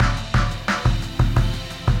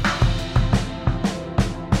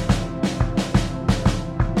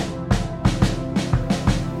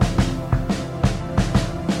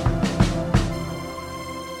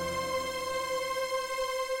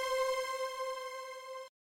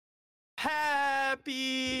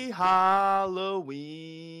Happy Halloween,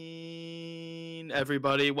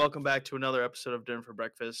 everybody. Welcome back to another episode of Dinner for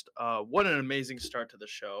Breakfast. What an amazing start to the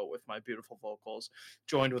show with my beautiful vocals,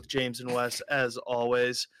 joined with James and Wes, as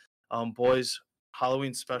always. Boys,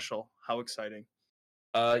 Halloween special. How exciting.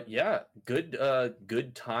 Yeah,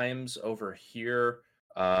 good times over here.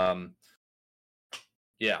 Yeah,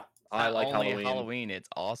 I Not like only Halloween. it's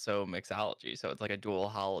also mixology, so it's like a dual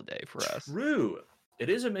holiday for us. True. It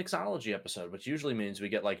is a mixology episode, which usually means we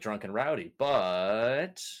get like drunk and rowdy,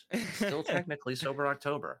 but it's still technically sober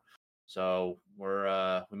October. So we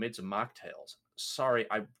made some mocktails. Sorry,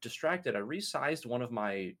 I'm distracted. I resized one of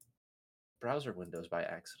my browser windows by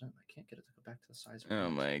accident. I can't get it to go back to the size. Oh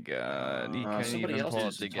my god, he couldn't somebody even else pull it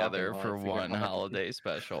is talking together while I for figure out one how to- holiday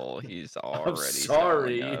special. He's already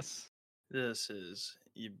sorry. selling us.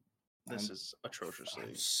 This is atrociously.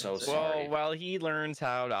 I'm so insane. sorry. Well, while he learns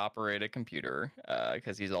how to operate a computer,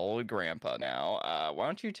 because he's old grandpa now, why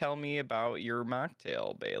don't you tell me about your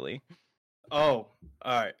mocktail, Bailey? Oh,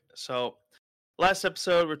 all right. So last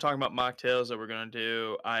episode, we are talking about mocktails that we're going to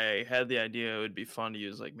do. I had the idea it would be fun to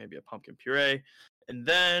use like maybe a pumpkin puree. And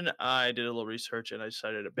then I did a little research and I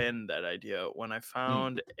decided to abandon that idea when I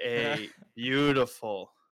found a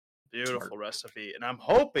beautiful Smart. recipe. And I'm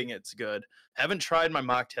hoping it's good. Haven't tried my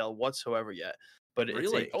mocktail whatsoever yet. But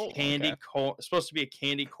Really? it's a candy okay. corn. It's supposed to be a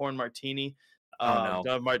candy corn martini. Oh,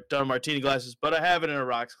 no. Done martini glasses, but I have it in a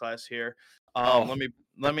rocks glass here. Oh.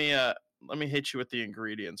 Let me hit you with the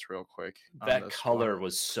ingredients real quick. on That this color one.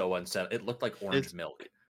 was so unsettling. It looked like orange It's- milk.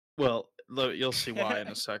 Well, you'll see why in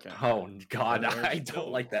a second. Oh God, Orange I don't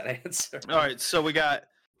like that answer. All right, so we got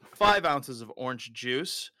 5 ounces of orange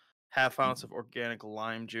juice, half ounce of organic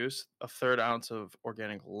lime juice, a third ounce of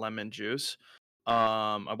organic lemon juice.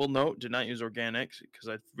 I will note, did not use organic because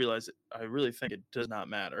I realized I really think it does not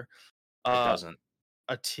matter. It doesn't.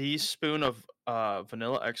 A teaspoon of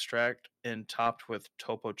vanilla extract and topped with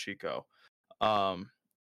Topo Chico. And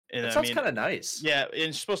That I sounds mean, kind of nice. yeah, and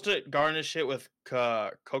you're supposed to garnish it with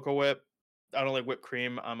Cocoa Whip. I don't like whipped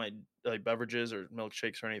cream on my like beverages or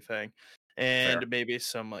milkshakes or anything, and Fair. maybe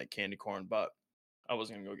some like candy corn. But I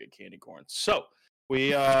wasn't gonna go get candy corn, so we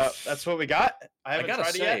that's what we got. I haven't gotta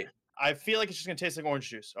tried it say- yet. I feel like it's just gonna taste like orange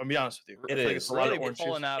juice. I'll be honest with you. It I feel like is. it's a lot Really of orange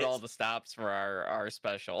pulling juice. out all It's- the stops for our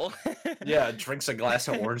special. Yeah, drinks a glass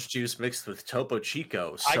of orange juice mixed with Topo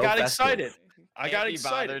Chico. I So got festive. excited. I Can't got be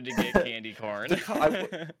excited. bothered to get candy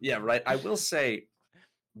corn. Yeah, right. I will say,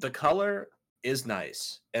 the color is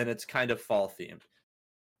nice and it's kind of fall themed,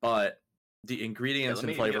 but the ingredients let and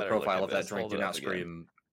me flavor get a look profile at of that this. drink Hold do it not up again. scream.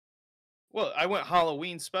 Well, I went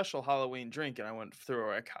Halloween special Halloween drink, and I went through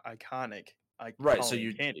our iconic Right, so Halloween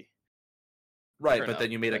you- candy. Right, Fair but then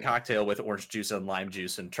enough, you made a fair enough. cocktail with orange juice and lime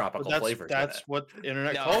juice and tropical But flavors. that's in it. what the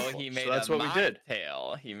internet No, called for. he made So that's a what we did.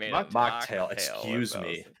 mocktail. He made Mock- a Mocktail, mocktail. excuse with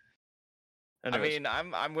me. those. Anyways. I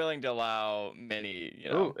mean, I'm willing to allow many. You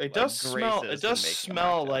know, Ooh, it like, does smell. It graces does in making a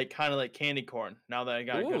smell mocktail. like kind of like candy corn. Now that I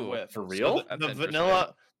got a good Ooh, whiff. for So real? the That's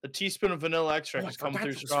vanilla, the teaspoon of vanilla Oh, extract I is coming forgot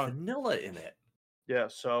through there was strong. vanilla in it. Yeah.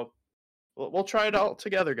 So we'll try it all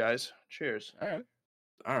together, guys. Cheers. All right.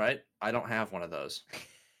 All right, I don't have one of those.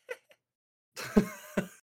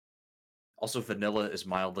 Also, vanilla is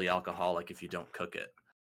mildly alcoholic if you don't cook it.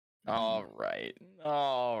 All right.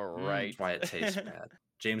 All Mm, right. That's why it tastes bad.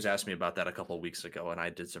 James asked me about that a couple of weeks ago, and I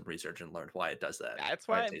did some research and learned why it does that. That's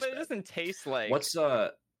why, it tastes but it bad. doesn't taste like What's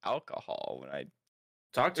alcohol when I.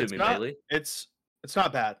 talk to It's me, not- Bailey? It's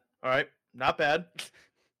not bad. All right, not bad.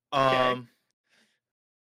 Okay.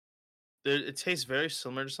 It tastes very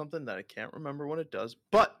similar to something that I can't remember what it does,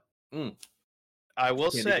 but Mm. I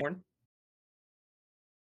will Candy say, corn?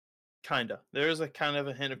 kinda. There's a kind of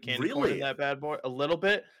a hint of candy corn in Really? that bad boy, a little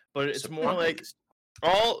bit, but it's more like Surprised.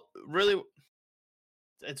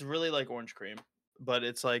 it's really like orange cream, but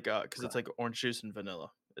it's like because it's like orange juice and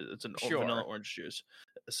vanilla. It's an vanilla Sure. orange juice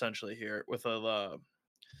essentially here with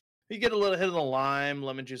you get a little hit of the lime,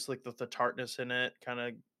 lemon juice, like the tartness in it, kind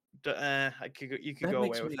of. You could That go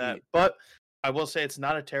makes away with that, me- but I will say it's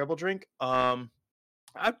not a terrible drink.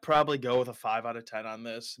 I'd probably go with a 5 out of 10 on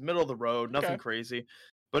this. Middle of the road, nothing Okay. crazy,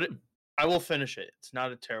 but I will finish it. It's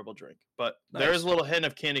not a terrible drink, but there is Nice. a little hint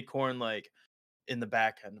of candy corn like in the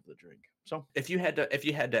back end of the drink. So If you had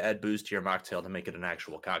to add booze to your mocktail to make it an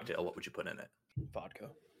actual cocktail, what would you put in it? vodka.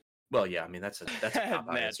 Well, yeah, I mean that's a cop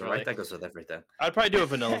out answer, Naturally. right? That goes with everything. I'd probably do a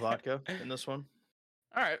vanilla vodka in this one.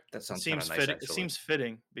 All right. That It sounds kind seems of nice. fitting. It Actually. seems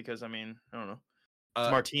fitting because I mean I don't know. It's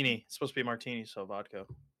Uh, martini. It's supposed to be a martini, so vodka.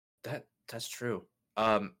 That's true.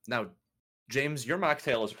 Now, James, your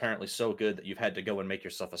mocktail is apparently so good that you've had to go and make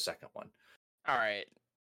yourself a second one. All right.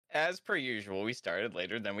 As per usual, we started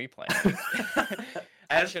later than we planned.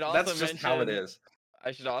 That's just how it is.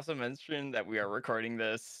 I should also mention that we are recording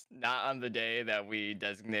this not on the day that we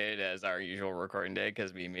designated as our usual recording day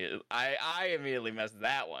because I immediately messed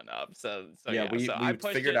that one up. So Yeah, we I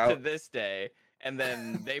pushed figured it to out. this day, and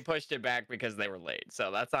then they pushed it back because they were late. So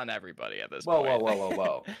that's on everybody at this Whoa, point.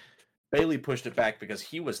 whoa. Bailey pushed it back because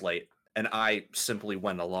he was late, and I simply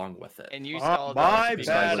went along with it. And you My saw that bad,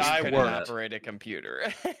 because I you couldn't worked. operate a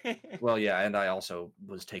computer. Well, yeah, and I also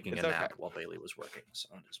was taking It's a okay. nap while Bailey was working. So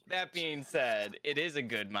it is what it That is. being said, it is a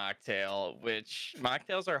good mocktail, which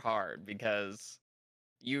mocktails are hard because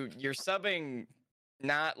you're subbing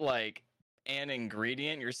not like an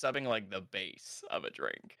ingredient, you're subbing like the base of a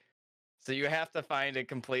drink. So you have to find a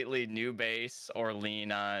completely new base or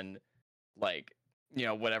lean on like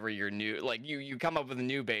whatever your new like you come up with a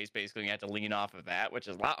new base basically, and you have to lean off of that, which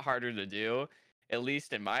is a lot harder to do, at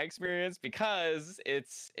least in my experience, because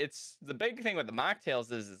it's the big thing with the mocktails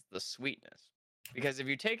is the sweetness. Because if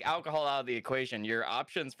you take alcohol out of the equation, your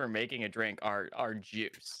options for making a drink are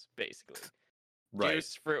juice, basically. Right.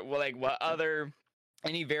 Juice, fruit, well, like what other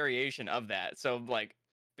any variation of that. So like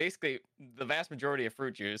basically the vast majority of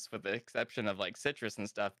fruit juice, with the exception of like citrus and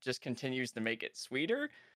stuff, just continues to make it sweeter.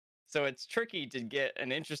 So it's tricky to get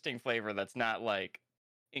an interesting flavor that's not like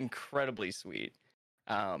incredibly sweet.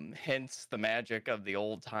 Hence the magic of the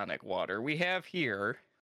old tonic water we have here.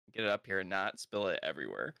 Get it up here and not spill it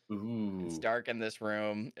everywhere. Ooh. It's dark in this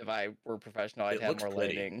room. If I were professional, I'd It have looks more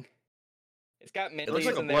pretty. lighting. It's got mint It looks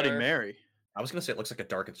leaves like a in Bloody there. Mary. I was gonna say it looks like a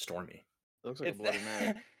dark and stormy. It looks like a Bloody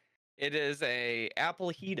Mary. It is a apple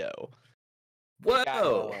mojito.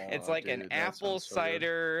 Whoa! It's Oh, like an dude, that apple sounds so good.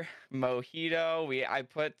 cider mojito. I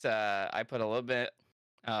put a little bit.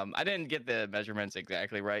 I didn't get the measurements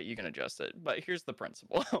exactly right. You can adjust it, but here's the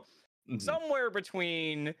principle. Mhm. Somewhere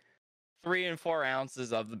between 3 and 4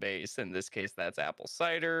 ounces of the base. In this case, that's apple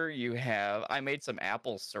cider. I made some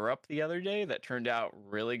apple syrup the other day that turned out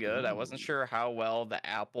really good. I wasn't Ooh. sure how well the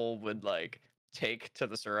apple would like take to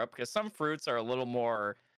the syrup, because some fruits are a little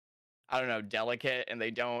more, I don't know, delicate, and they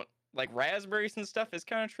don't like raspberries and stuff is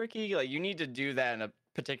kind of tricky. Like you need to do that in a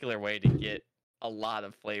particular way to get a lot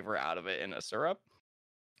of flavor out of it in a syrup.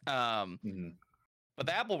 Mhm. But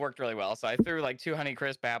the apple worked really well. So I threw like 2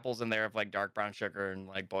 Honeycrisp apples in there of like dark brown sugar and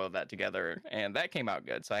like boiled that together, and that came out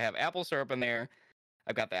good. So I have apple syrup in there.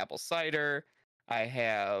 I've got the apple cider. I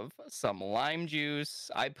have some lime juice.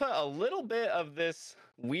 I put a little bit of this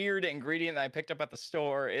weird ingredient that I picked up at the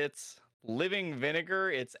store. It's living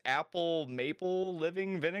vinegar. It's apple maple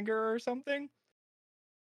living vinegar or something.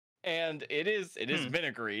 And it is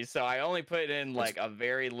vinegary, so I only put in like a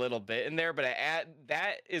very little bit in there, but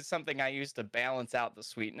that is something I use to balance out the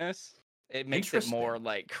sweetness. It makes it more Interesting.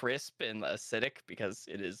 like crisp and acidic because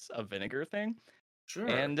it is a vinegar thing. Sure.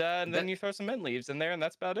 And then That you throw some mint leaves in there, and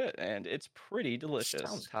that's about it. And it's pretty delicious.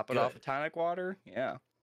 sounds Top it off good. with tonic water. Yeah.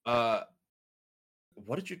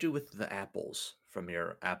 What did you do with the apples from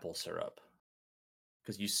your apple syrup?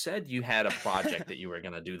 Because you said you had a project that you were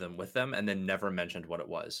gonna do them with them, and then never mentioned what it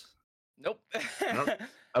was. Nope.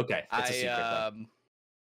 Okay, it's a secret then.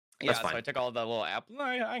 Yeah, That's so I fine. took all the little apple.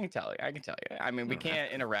 I can tell you. I can tell you. I mean, we Okay.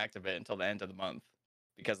 can't interact with it until the end of the month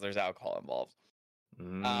because there's alcohol involved.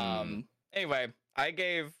 Mm. Anyway, I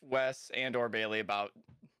gave Wes and or Bailey about,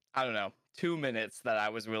 I don't know, 2 minutes that I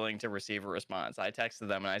was willing to receive a response. I texted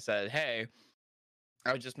them and I said, "Hey,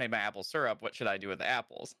 I just made my apple syrup. What should I do with the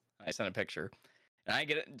apples?" I sent a picture. And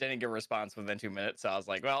didn't get a response within 2 minutes. So I was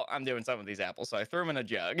like, well, I'm doing something with these apples. So I threw them in a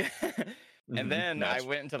jug. And then I Nice.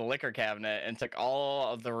 went into the liquor cabinet and took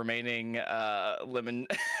all of the remaining lemon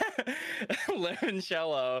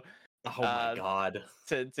limoncello Oh my god.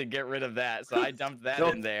 to get rid of that. So I dumped that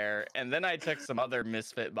in there. And then I took some other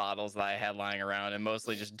Misfit bottles that I had lying around and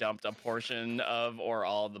mostly just dumped a portion of or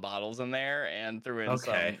all of the bottles in there and threw in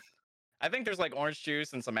some. I think there's like orange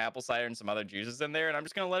juice and some apple cider and some other juices in there, and I'm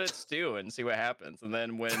just gonna let it stew and see what happens. And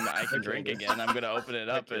then when I can drink again, I'm gonna open it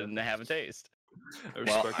up and have a taste.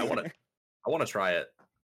 Well, I want to try it.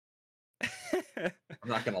 I'm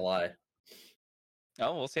not gonna lie.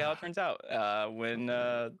 Oh, we'll see how it turns out when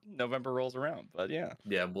November rolls around. But yeah,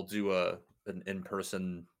 we'll do an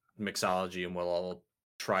in-person mixology, and we'll all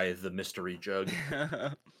try the mystery jug.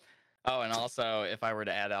 Oh, and also, if I were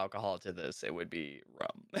to add alcohol to this, it would be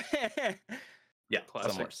rum. Yeah,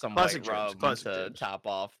 some classic white rum James, to James. top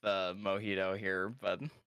off the mojito here, but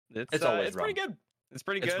It's always it's pretty good. It's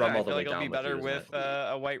pretty It's good. rum I all the feel way like it'll be down with better you, isn't with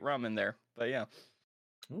a white rum in there. But yeah.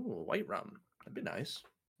 Ooh, white rum. That'd be nice.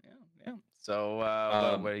 Yeah. So,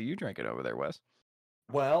 what are you drinking over there, Wes?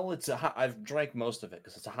 Well, it's I've drank most of it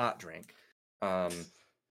because it's a hot drink.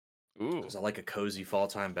 Ooh. because I like a cozy fall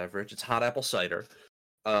time beverage. It's hot apple cider.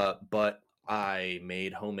 But I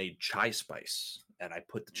made homemade chai spice, and I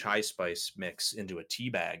put the chai spice mix into a tea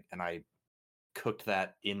bag, and I cooked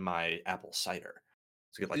that in my apple cider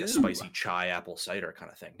to get like a spicy chai apple cider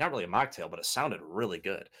kind of thing. Not really a mocktail, but it sounded really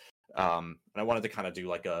good. And I wanted to kind of do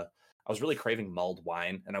like I was really craving mulled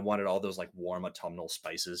wine, and I wanted all those like warm autumnal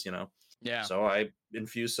spices, you know. Yeah. So I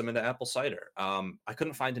infused some into apple cider. I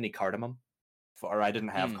couldn't find any cardamom, or I didn't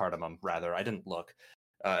have cardamom. Rather, I didn't look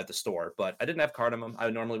at the store, but I didn't have cardamom. I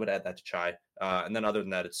normally would add that to chai. And then other than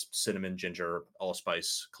that, it's cinnamon, ginger,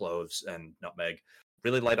 allspice, cloves, and nutmeg.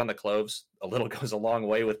 Really light on the cloves. A little goes a long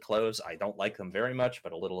way with cloves. I don't like them very much,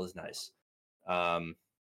 but a little is nice.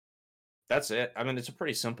 That's it. I mean, it's a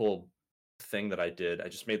pretty simple thing that I did. I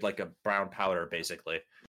just made like a brown powder, basically.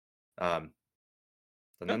 And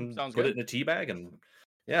then put it in a tea bag, and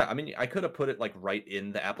yeah, I mean, I could have put it like right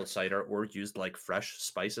in the apple cider or used like fresh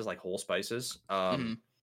spices, like whole spices.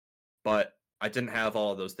 But I didn't have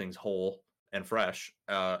all of those things whole and fresh.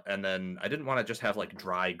 And then I didn't want to just have like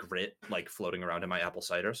dry grit like floating around in my apple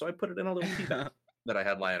cider, so I put it in a little tea bag that I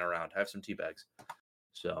had lying around. I have some tea bags,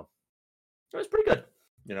 so it was pretty good.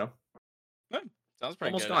 You know, sounds pretty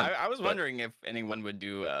Almost good. gone, I was but- wondering if anyone would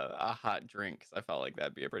do a hot drink, 'cause I felt like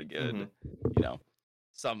that'd be a pretty good, you know,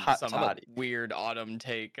 some Hot some toddy. weird autumn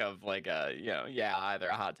take of like a, you know, either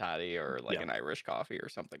a hot toddy or like Yeah. an Irish coffee or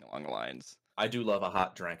something along the lines. I do love a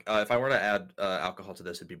hot drink. If I were to add alcohol to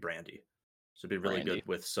this, it'd be brandy. So it'd be really Brandy. good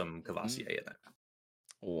with some Cavassier in it.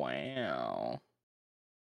 Wow.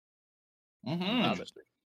 Interesting.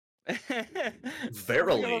 I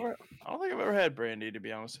Verily. don't think I've ever had brandy, to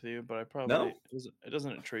be honest with you, but I probably No? it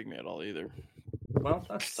doesn't intrigue me at all either. Well,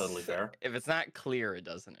 that's totally fair. If it's not clear, it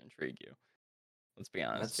doesn't intrigue you. Let's be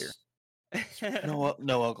honest That's here.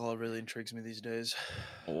 No alcohol really intrigues me these days.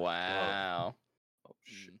 Wow. Oh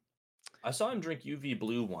shit. I saw him drink UV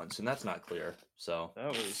blue once, and that's not clear. So That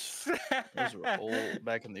was those were old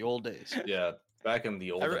back in the old days. yeah, back in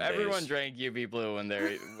the olden Everyone days. drank UV blue when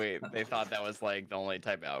they thought that was like the only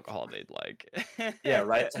type of alcohol they'd like. Yeah,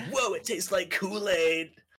 right. It's like, whoa, it tastes like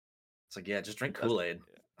Kool-Aid. It's like, yeah, just drink Kool-Aid.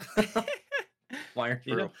 Why aren't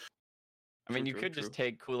you? True. I mean, True, you true, could just true.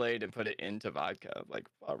 take Kool-Aid and put it into vodka, like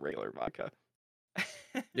regular vodka.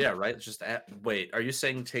 Yeah, right. It's just wait. Are you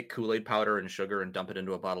saying take Kool-Aid powder and sugar and dump it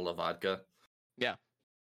into a bottle of vodka? Yeah.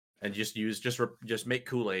 And just just make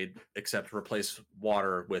Kool-Aid, except replace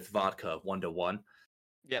water with vodka 1-to-1.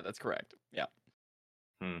 Yeah, that's correct. Yeah.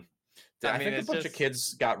 I mean, think a it's bunch of just-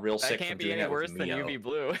 kids got real That sick can't from be doing any that worse with than Mio. UV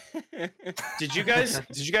blue. Did you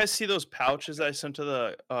guys see those pouches I sent to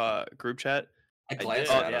the group chat? I I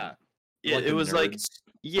glanced did, at 'em. yeah. Yeah, Like it the was like Nerds.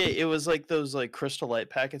 it was like those like Crystal Light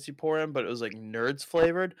packets you pour in, but it was like Nerds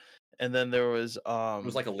flavored. And then there was It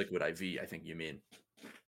was like a liquid IV, I think you mean.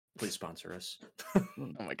 Please sponsor us. Oh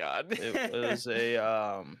my god. it was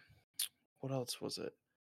a what else was it?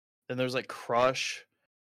 Then there's like Crush,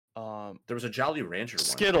 There was a Jolly Rancher one.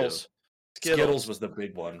 too. Skittles. Skittles was the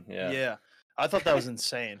big one. Yeah. Yeah. I thought that was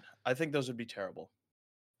insane. I think those would be terrible.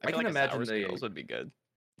 I I feel can like a imagine sour they. Skittles would be good.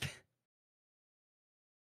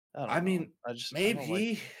 don't I know. mean, I don't like-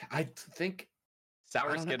 maybe. I think. Sour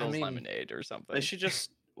don't know, I Skittles mean, lemonade or something. they should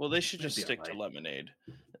just they should just Might be stick to alright. lemonade,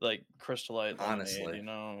 like Crystal Light lemonade, Honestly. you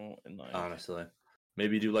know, and like Honestly,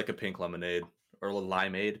 maybe do like a pink lemonade or a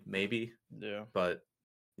limeade, maybe. yeah, But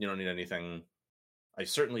you don't need anything. I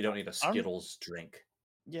certainly don't need a Skittles drink.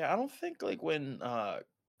 yeah. I don't think like when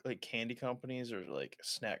like candy companies or like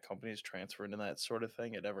snack companies transfer into that sort of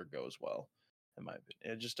thing, it ever goes well. In my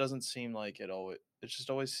opinion, it just doesn't seem like it always. It just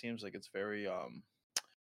always seems like it's very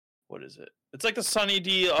what is it? It's like the Sunny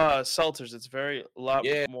D seltzers. It's very a lot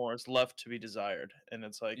Yeah. more is left to be desired, and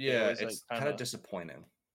it's like they Yeah, always, it's like, kind of disappointing.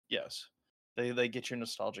 yes, they get your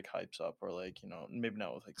nostalgic hypes up, or like, you know, maybe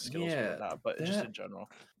not with like Skittles Yeah, or whatnot, but just that- in general.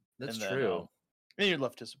 That's and then, true. And you're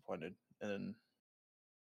left disappointed, and then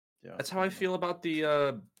yeah, That's how I feel about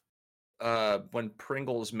the when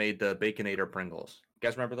Pringles made the Baconator Pringles. You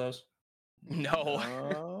guys remember those?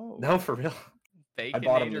 No. No, for real. I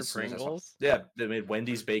bought 'em Baconator as soon as I saw- Pringles. Yeah, they made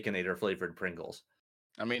Wendy's Baconator flavored Pringles.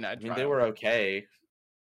 I mean, I mean, they were okay,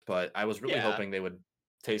 but I was really Yeah. hoping they would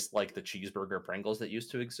taste like the cheeseburger Pringles that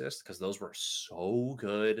used to exist, because those were so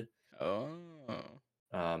good. Oh.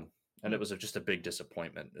 And it was just a big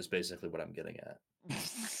disappointment. Is basically what I'm getting at.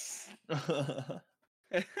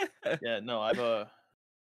 yeah, no, I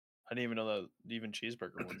didn't even know that even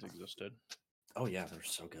cheeseburger ones existed. Oh yeah, they're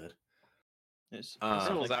so good. It's,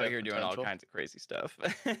 Pringles like out that here doing all potential. kinds of crazy stuff.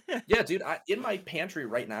 Yeah, dude. In my pantry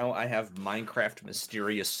right now, I have Minecraft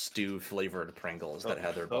Mysterious Stew flavored Pringles that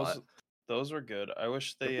Heather bought. Those were good. I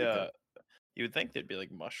wish They're they pretty good. You would think they'd be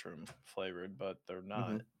like mushroom flavored, but they're not.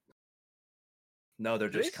 Mhm. No, they're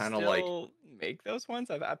Do they just kind of like still make those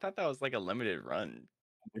ones? I thought that was like a limited run.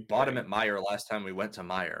 we bought them thing. at Meyer last time we went to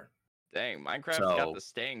Meyer. Dang, Minecraft's got So the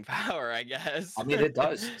staying power, I guess. I mean, it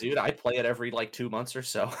does, dude. I play it every like 2 months or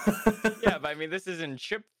so. Yeah, but I mean, this is in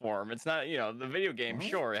chip form. It's not, the video game. What?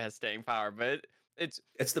 Sure, it has staying power, but it's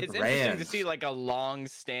It's the interesting to brand. see like a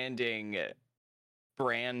long-standing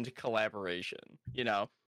brand collaboration.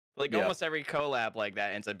 Like Yeah. almost every collab like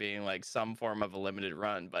that ends up being like some form of a limited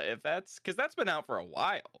run. But if because that's been out for a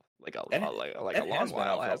while, like a And like a It long has been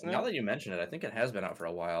while, out for hasn't now it? that you mention it. I think it has been out for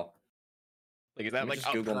a while. Like is Let that me like just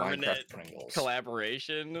a Google permanent Minecraft Pringles.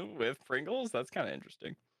 collaboration with Pringles? That's kind of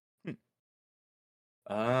interesting.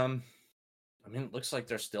 I mean, it looks like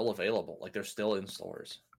they're still available. Like they're still in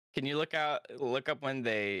stores. Can you look up when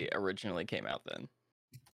they originally came out then?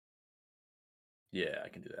 Yeah, I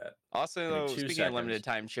can do that. Also, Give me though, 2 speaking of limited seconds.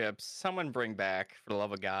 time chips, someone bring back, for the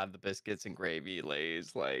love of God, the biscuits and gravy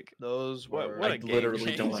lays. Like, Those were what I a game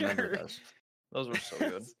literally don't remember changer. those. those were so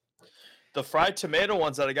good. The fried tomato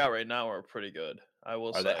ones that I got right now are pretty good. I will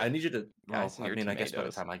Are say. they? I need you to. Well, Guys and I your mean, I guess by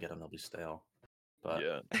the tomatoes. time I get them, they'll be stale. But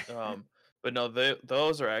Yeah. But no,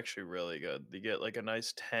 those are actually really good. You get like a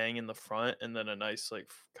nice tang in the front, and then a nice like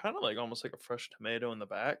kind of like almost like a fresh tomato in the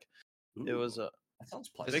back. It was ooh, a that sounds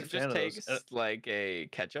Does big it pleasant. just fan of those, taste like a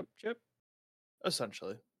ketchup chip?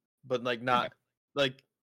 essentially, but like Okay. not like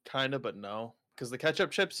kind of, but no, because the ketchup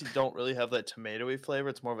chips you don't really have that tomatoey flavor.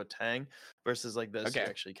 It's more of a tang versus like this, you Okay.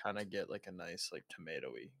 actually kind of get like a nice like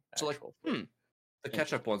tomatoey So, like, actual flavor. The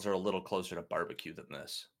ketchup ones are a little closer to barbecue than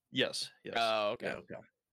this. Yes, yes. Oh, okay. Yeah, okay.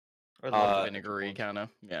 I love the ketchup Vinegary ones. kind of.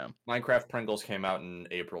 Yeah. Minecraft Pringles came out in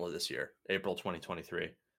April of this year, April 2023.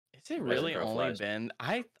 Is it As really the crow only flies. been?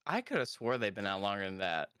 I could have swore they've been out longer than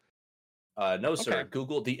that. No, sir. Okay.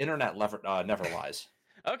 Google the internet never lies.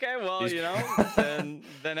 Okay, well, These-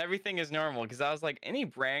 then everything is normal because I was like, any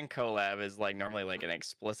brand collab is like normally like an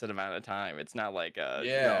explicit amount of time. It's not like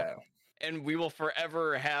Yeah. and we will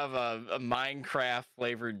forever have a Minecraft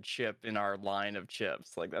flavored chip in our line of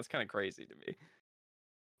chips. Like that's kind of crazy to me.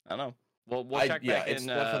 I don't know. We'll check back it's in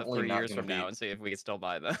definitely 3 not years gonna from now be- and see if we can still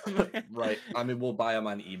buy them. Right. I mean, we'll buy them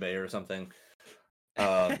on eBay or something.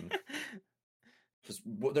 Because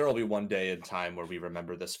there will be one day in time where we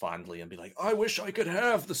remember this fondly and be like, I wish I could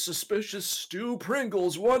have the suspicious stew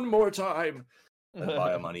Pringles one more time. And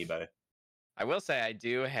buy them on eBay. I will say I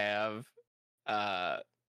do have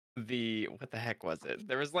what the heck was it?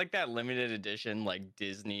 There was like that limited edition like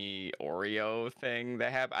Disney Oreo thing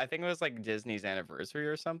they have. I think it was like Disney's anniversary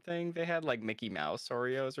or something. They had like Mickey Mouse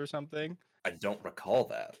Oreos or something. I don't recall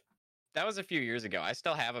that. That was a few years ago. I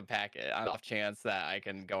still have a packet on off chance that I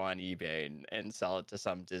can go on eBay and sell it to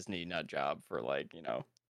some Disney nut job for like,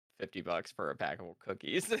 $50 for a pack of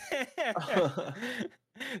cookies. Someone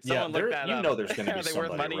look that up. there's going to be Are they worth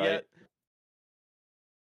somebody, money right? yet?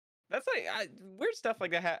 That's like weird stuff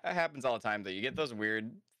like that happens all the time. Though you get those weird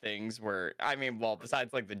things where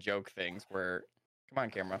besides like the joke things where, come on,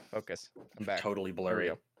 camera, focus, come back. Totally There we blurry.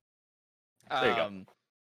 go. There you go.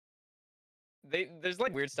 There's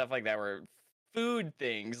like weird stuff like that where food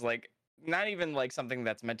things like not even like something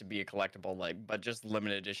that's meant to be a collectible but just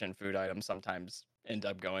limited edition food items sometimes end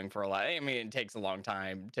up going for a lot. I mean, it takes a long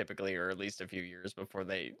time typically, or at least a few years before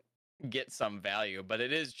they get some value, but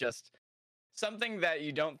it is just something that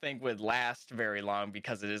you don't think would last very long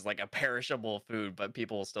because it is like a perishable food, but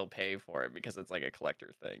people will still pay for it because it's like a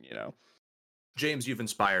collector thing, James, you've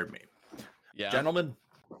inspired me. Yeah. Gentlemen,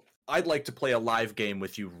 I'd like to play a live game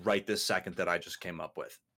with you right this second that I just came up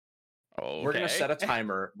with. Okay. We're going to set a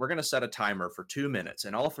timer. We're going to set a timer for 2 minutes,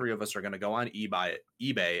 and all three of us are going to go on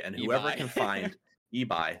eBay, and whoever eBay. can find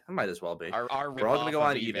eBay, I might as well be. Our We're all gonna ripoff go of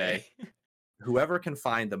on eBay. Whoever can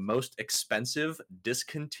find the most expensive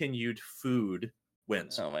discontinued food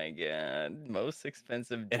wins. Oh my god. Most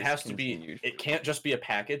expensive It has to be. discontinued It can't just be a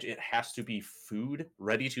package. It has to be food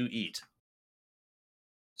ready to eat.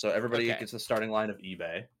 So everybody Okay. gets the starting line of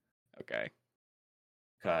eBay. Okay.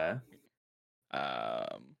 Okay.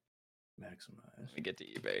 Maximize. Maximize. Let me get to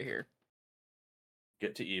eBay here.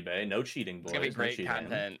 Get to eBay. No cheating, boys. It's gonna be no great cheating.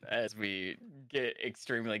 content as we get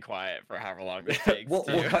extremely quiet for however long this takes. we'll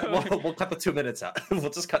to- cut the 2 minutes out. We'll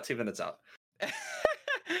just cut 2 minutes out.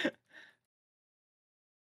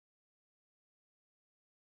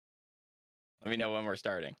 Let me know when we're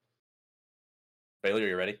starting. Bailey, are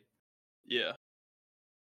you ready? Yeah.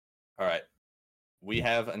 All right. We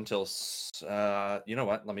have until. You know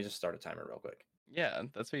what? Let me just start a timer real quick. Yeah,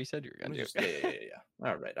 that's what you said you were Let me gonna just, do.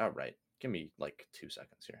 yeah. All right. Give me like 2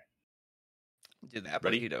 seconds here. Dude, that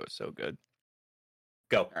Ready? burrito is so good.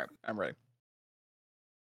 Go. All right, I'm ready.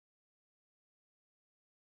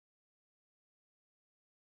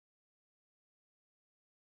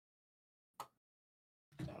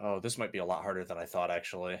 Oh, this might be a lot harder than I thought,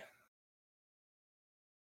 actually.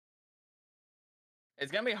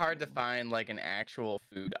 It's gonna be hard to find like an actual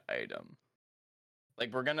food item.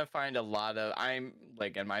 Like we're gonna find a lot of. I'm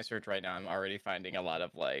like in my search right now. I'm already finding a lot of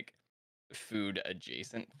like food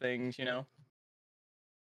adjacent things. You know.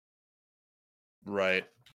 Right.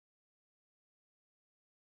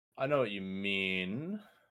 I know what you mean.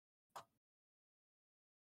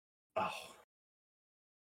 Oh.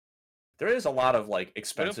 There is a lot of like What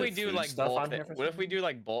expensive if we do food like stuff bulk? on here. For What if some we reason. do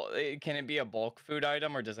like bulk? Can it be a bulk food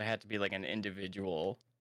item, or does it have to be like an individual?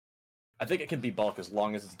 I think it can be bulk as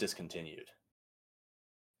long as it's discontinued.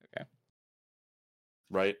 Okay.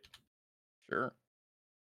 Right? Sure.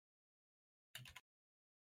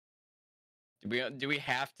 Do we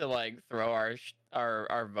have to like throw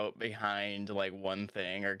our vote behind like one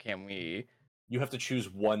thing, or can we? You have to choose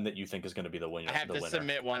one that you think is going to be the winner. I have to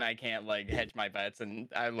submit one. I can't like hedge my bets, and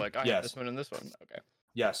I'm like, I have this one and this one. Okay.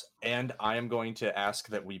 Yes, and I am going to ask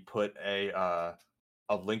that we put a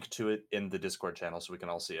link to it in the Discord channel so we can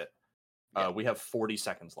all see it. Yeah. We have 40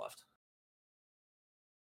 seconds left.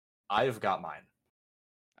 I've got mine.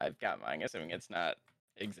 I've got mine. Assuming it's not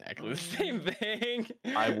exactly the same thing.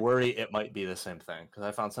 I worry it might be the same thing because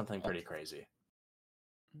I found something pretty crazy.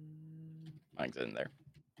 Mine's in there.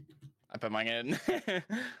 I put mine in. All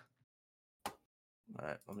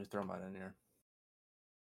right, let me throw mine in here.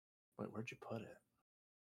 Wait, where'd you put it?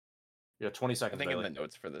 You got 20 I seconds. think in Bailey. the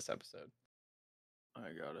notes for this episode. I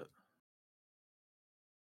got it.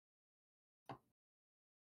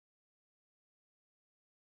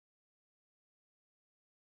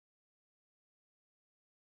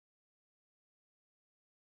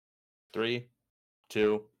 Three,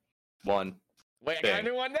 two, one. Wait, I Bang. got a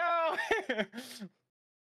new one now.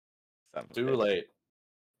 Too late.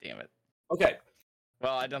 Damn it. Okay.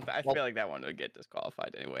 Well, I don't. I Well- feel like that one would get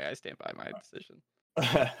disqualified anyway. I stand by my decision.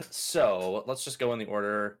 So let's just go in the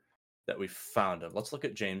order that we found them. Let's look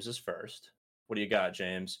at James's first. What do you got,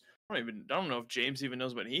 James? I don't know if James even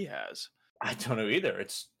knows what he has. I don't know either.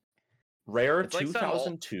 It's Rare It's like some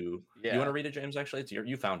old- 2002. Yeah. You want to read it, James? Actually,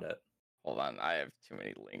 you found it. Hold on, I have too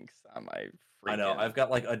many links on my. I know. freaking- I've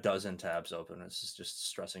got like a dozen tabs open. This is just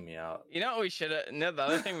stressing me out. You know what we should have? No, the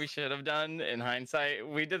other thing we should have done in hindsight,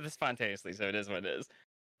 we did this spontaneously, so it is what it is.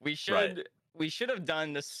 We should. Right. We should have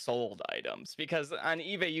done the sold items because on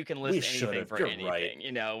eBay you can We list anything should've, for you're anything, right.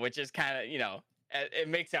 you know, which is kind of, you know, it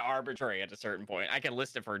makes it arbitrary at a certain point. I can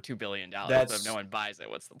list it for $2 billion, so if That's- no one buys it,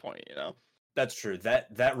 what's the point, you know? That's true.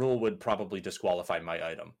 That rule would probably disqualify my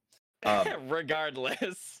item.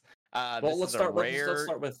 Regardless, Well, this let's is start. a rare, Let's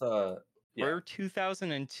start with yeah. rare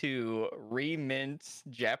 2002 remint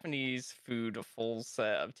Japanese food full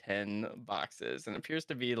set of 10 boxes, and it appears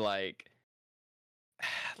to be like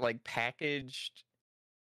packaged.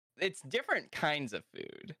 It's different kinds of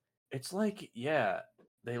food. It's like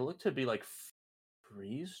they look to be like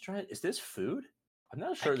freeze dried. Is this food? I'm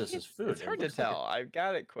not sure this is food. It's It hard to looks like tell. I've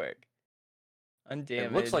got it quick.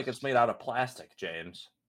 Undamaged. It looks like it's made out of plastic, James.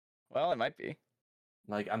 Well, it might be.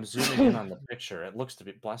 Like I'm zooming in on the picture. It looks to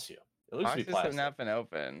be. Bless you. It looks to be Boxes have plastic. not been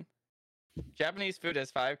open. Japanese food has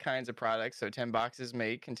 5 kinds of products, so 10 boxes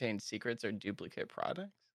may contain secrets or duplicate products.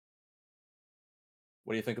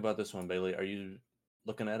 What do you think about this one, Bailey? Are you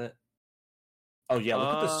looking at it? Oh yeah,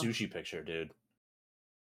 look at the sushi picture, dude.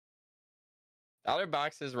 Dollar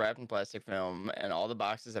boxes wrapped in plastic film, and all the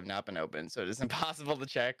boxes have not been opened, so it is impossible to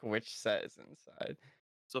check which set is inside.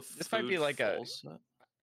 So This might be like a-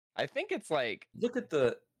 I think it's like Look at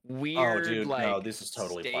the. weird, dude, no, like this is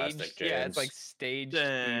totally staged, plastic, Yeah, it's like James. staged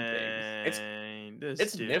food things. Dang, this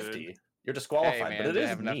It's dude. nifty. You're Hey disqualified, man, but it didn't is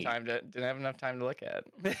have enough neat. time to didn't have enough time to look at.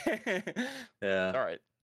 Yeah, All right.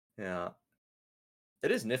 yeah.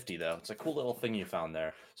 It is nifty though. It's a cool little thing you found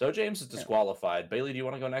there. So James is Yeah. disqualified. Bailey, do you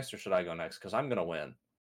want to go next or should I go next? Because I'm gonna win.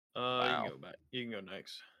 You Wow. can go back. You can go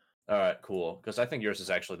next. All right, cool. Because I think yours is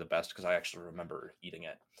actually the best because I actually remember eating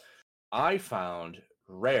it. I found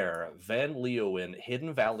rare Van Leeuwen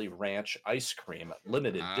Hidden Valley Ranch ice cream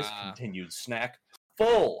limited Ah. discontinued snack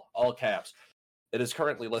full all caps. It is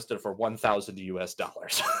currently listed for $1,000 US.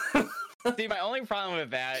 See, my only problem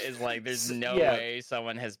with that is like, there's no Yeah. way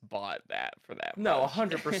someone has bought that for that. No, much.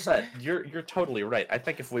 100%. You're totally right. I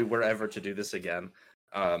think if we were ever to do this again,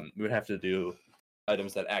 we would have to do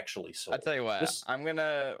items that actually sold. I'll tell you what. This- I'm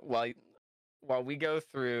gonna while we go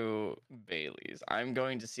through Bailey's, I'm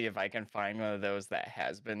going to see if I can find one of those that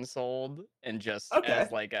has been sold and just Okay,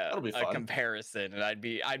 as like that'll be a fun. comparison. And I'd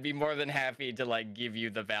be more than happy to like give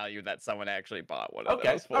you the value that someone actually bought one of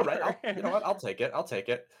Okay, those for. all right. You know what? I'll take it. I'll take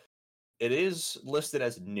it. It is listed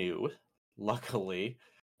as new. Luckily,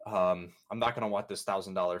 I'm not gonna want this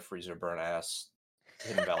 $1,000 freezer burn ass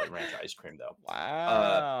Hidden Valley Ranch ice cream, though.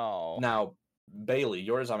 Wow. Now, Bailey,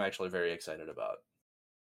 yours I'm actually very excited about.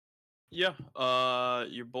 Yeah,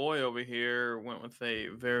 your boy over here went with a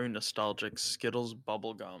very nostalgic Skittles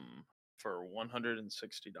bubblegum for $160.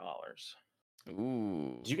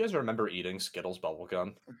 Ooh. Do you guys remember eating Skittles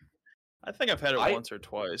bubblegum? I think I've had it I- once or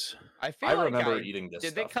twice. I feel I like remember eating this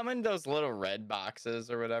Did stuff. they come in those little red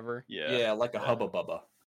boxes or whatever? Yeah, like a yeah. Hubba Bubba.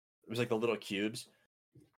 It was like the little cubes.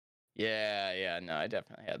 Yeah. No, I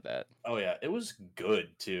definitely had that. Oh yeah, it was good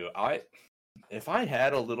too. If I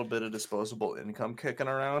had a little bit of disposable income kicking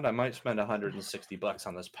around, I might spend $160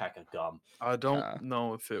 on this pack of gum. I don't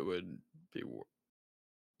know if it would be.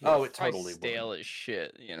 Oh, it Probably totally stale would. as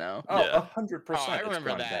shit, you know? Oh, Yeah. 100%. Oh, I it's remember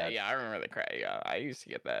gone that. bad. Yeah, I remember the crack. Yeah, I used to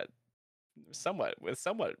get that somewhat,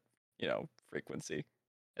 frequency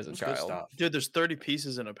as a It's good child. stuff. Dude, there's 30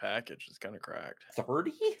 pieces in a package. It's kind of cracked.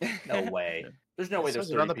 30? No way. Yeah. There's no way It there's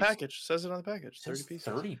says 30 it on the pieces. package. It says it on the package. It says 30 pieces.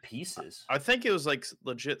 30 pieces. I think it was like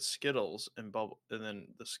legit Skittles and bubble, and then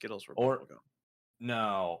the Skittles were Or- bubblegum.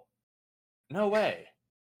 No. No way.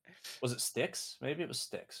 Was it Sticks? Maybe it was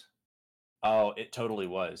Sticks. Oh, it totally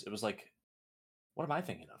was. It was like, what am I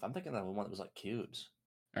thinking of? I'm thinking of the one that was like cubes.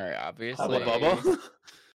 All right, obviously. Hubba Bubba.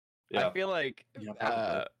 Yeah. I feel like Yeah,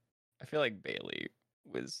 probably. Bailey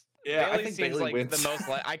was. Yeah, I Bailey think seems Bailey like wins. the most.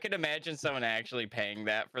 I could imagine someone actually paying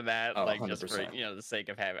that for that, Oh, like just for 100%. the sake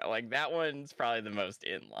of having. Like that one's probably the most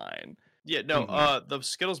in line. Yeah, no. Mhm. The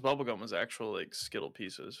Skittles bubblegum was actual like Skittle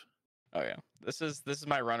pieces. Oh yeah, this is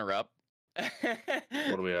my runner up.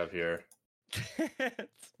 What do we have here?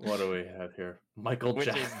 What do we have here? Michael Which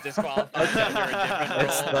Jackson. is disqualified under a different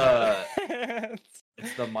It's rule. the-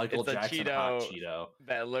 It's the Michael It's a Jackson hot Cheeto.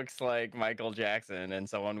 that looks like Michael Jackson, and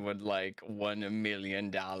someone would like $1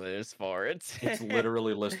 million for it. It's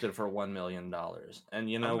literally listed for $1 million. And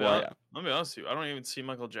you know I'll be what? hon- Let me honest with you. I don't even see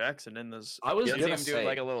Michael Jackson in this. I was You see gonna him doing say,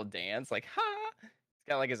 like a little dance, like ha. He's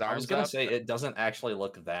got like his I arms was gonna up. say it doesn't actually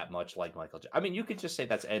look that much like Michael Jackson. I mean, you could just say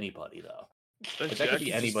that's anybody though. That But that could be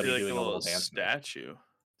Jackson's just anybody like doing a little dance move. statue.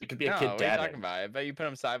 It could be a No, kid what are you talking dabbing. about? I bet you put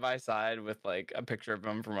him side by side with like a picture of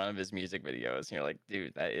him from one of his music videos, and you're like,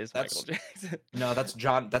 dude, that is Michael Jackson. No, that's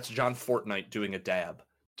John. That's John Fortnite doing a dab.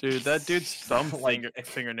 Dude, that dude's thumb Like-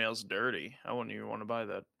 fingernails dirty. I wouldn't even want to buy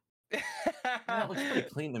that. That looks pretty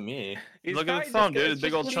clean to me. He's Look at the probably thumb, just got- dude, it's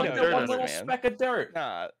big just old Look chunk at of Cheeto that dirt one on dust, little it. man. speck of dirt.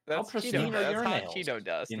 Nah, that's pristine Cheeto. are That's your hot nails Cheeto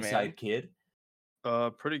dust, Inside man. kid.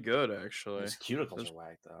 Pretty good actually. His cuticles Those- are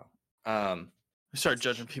whacked though. We start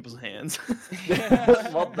judging people's hands.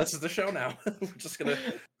 Well, this is the show now. We're just gonna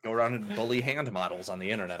go around and bully hand models on the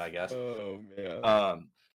internet, I guess. Oh man.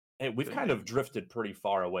 Hey, we've kind of drifted pretty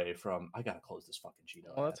far away from. I gotta close this fucking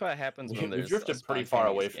Cheeto. Well, that's what happens when We've there's drifted a pretty far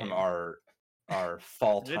away spontaneous from game. our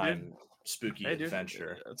fall Yeah, dude. time spooky Hey, dude,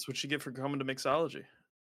 adventure. that's what you get for coming to Mixology.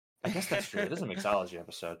 I guess that's true. It is a mixology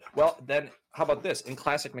episode. Well, then, how about this? In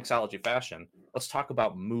classic mixology fashion, let's talk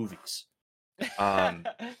about movies.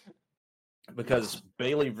 Because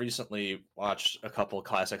Bailey recently watched a couple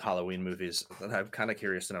classic Halloween movies that I'm kind of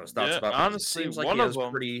curious to know his thoughts Yeah, about. because honestly, it seems like one he of has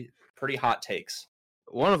them- pretty hot takes.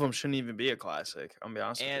 One of them shouldn't even be a classic. I'm gonna be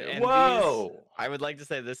honest with you. And Whoa! I would like to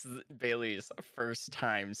say this is Bailey's first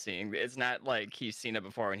time seeing. It's not like he's seen it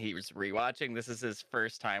before when he was rewatching. This is his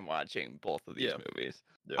first time watching both of these Yeah. movies.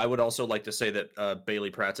 I would also like to say that Bailey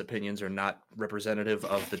Pratt's opinions are not representative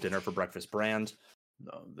of the Dinner for Breakfast brand.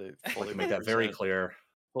 No, they I'd like fully to make that very represent- clear.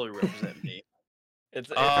 Fully represent me. It's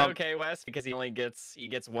Um, okay, Wes, because he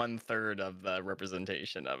gets 1/3 of the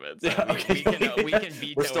representation of it. Yeah, we, okay. we can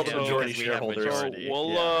veto We're still the him majority because we have shareholders. So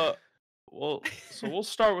majority. we'll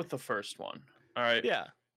start with the first one. All right. Yeah.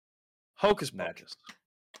 Hocus Magic.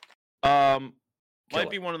 Pocus. Kill Might it.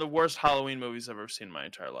 be one of the worst Halloween movies I've ever seen in my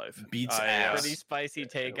entire life. Beats I, ass. Pretty spicy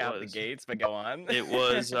take it out the was. gates, but go on. It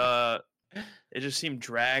was it just seemed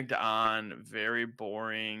dragged on, very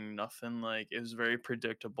boring, nothing like it was very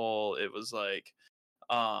predictable. It was like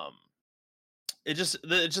it just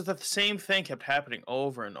the same thing kept happening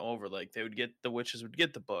over and over. Like the witches would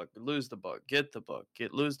get the book, lose the book, get the book,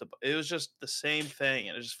 lose the book. It was just the same thing,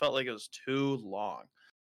 and it just felt like it was too long.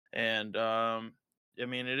 And I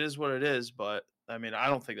mean, it is what it is, but I mean, I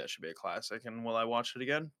don't think that should be a classic. And will I watch it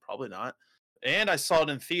again? Probably not. And I saw it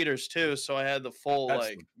in theaters too, so I had the full That's-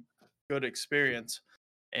 like good experience.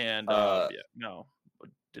 And yeah, no,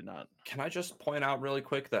 did not. Can I just point out really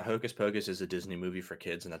quick that Hocus Pocus is a Disney movie for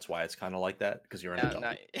kids, and that's why it's kind of like that because you're an adult.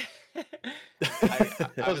 It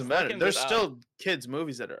was doesn't matter. looking There's it up. still kids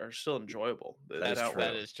movies that are still enjoyable. That's That true.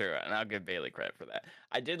 That is true, and I'll give Bailey credit for that.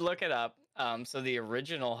 I did look it up. So the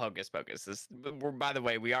original Hocus Pocus is, by the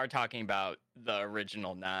way, we are talking about the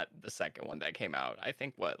original, not the second one that came out. I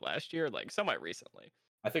think last year, like somewhat recently.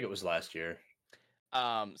 I think it was last year.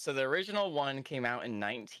 So the original one came out in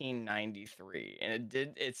 1993, and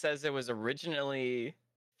it says it was originally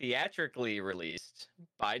theatrically released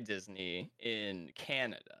by Disney in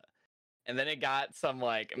Canada. And then it got some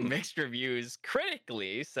like mixed reviews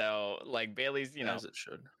critically. So like Bailey's, As it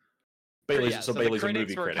should. Bailey's the Bailey's a critics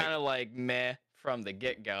movie were critic. kind of like meh from the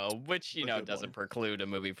get-go, which A good doesn't one. preclude a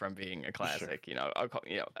movie from being a classic,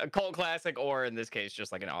 a cult classic, or in this case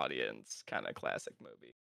just like an audience kind of classic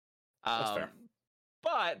movie. That's fair.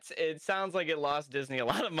 But it sounds like it lost Disney a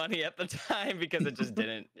lot of money at the time because it just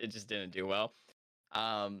didn't do well.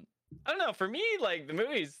 I don't know. For me, like the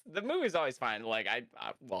movie's always fine. Like I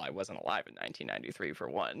wasn't alive in 1993 for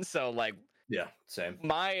one, so like Yeah, same.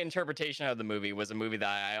 my interpretation of the movie was a movie that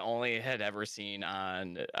I only had ever seen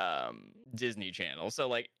on Disney Channel. So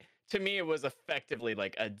like to me, it was effectively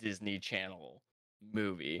like a Disney Channel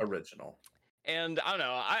movie. Original. And I don't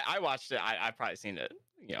know. I watched it. I've probably seen it,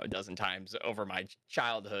 a dozen times over my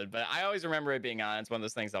childhood. But I always remember it being on. It's one of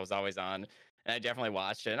those things that was always on, and I definitely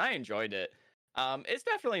watched it, and I enjoyed it. It's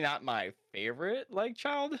definitely not my favorite like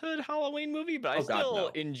childhood Halloween movie, but I still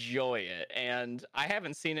enjoy it. And I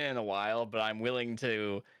haven't seen it in a while, but I'm willing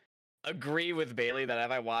to agree with Bailey that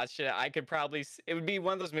if I watched it, I could probably. It would be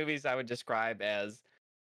one of those movies I would describe as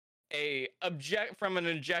from an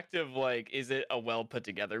objective, like, is it a well put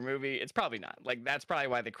together movie? It's probably not. Like, that's probably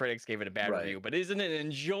why the critics gave it a bad review. But isn't it an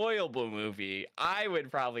enjoyable movie? I would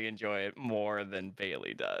probably enjoy it more than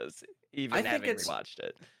Bailey does, even having rewatched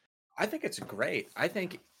it. I think it's great. I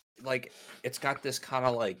think like it's got this kind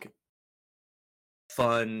of like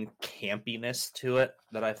fun campiness to it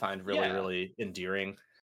that I find really endearing.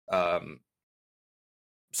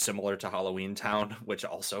 Similar to Halloween Town, which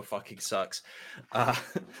also fucking sucks. Okay,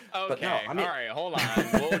 but no, I mean, all right, hold on.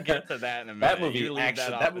 We'll get to that in a minute.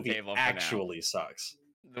 That movie actually sucks.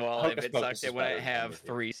 Well, if it sucked, it wouldn't have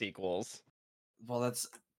 3 sequels. Well, that's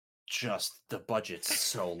just the budget's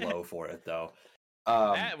so low for it, though.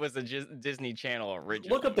 That was a Disney Channel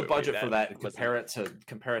original. Look up the budget for that and compare it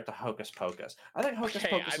to Hocus Pocus. I think Hocus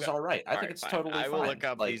Pocus is all right. I think it's totally fine. I will look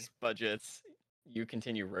up these budgets. You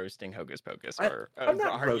continue roasting Hocus Pocus, I'm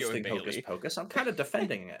not roasting Hocus Pocus. I'm kind of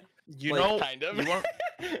defending it. Kind of.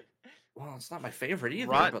 Well, it's not my favorite either,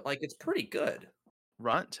 but like it's pretty good.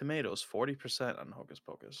 Rotten Tomatoes 40% on Hocus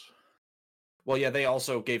Pocus. Well, yeah, they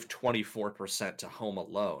also gave 24% to Home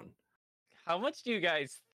Alone. How much do you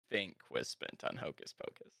guys think was spent on Hocus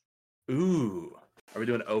Pocus? Ooh, are we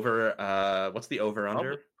doing over? What's the over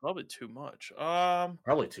under? Probably too much.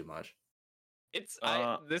 Probably too much. It's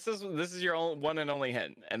this is your one and only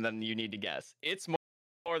hint, and then you need to guess. It's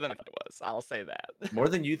more than I thought it was. I'll say that. More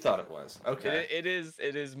than you thought it was. Okay. It is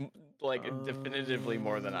like definitively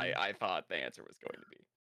more than I thought the answer was going to be.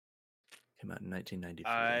 Came out in 1993.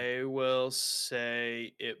 I will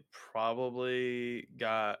say it probably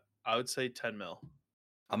got. I would say 10 mil.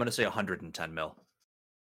 I'm gonna say 110 mil. All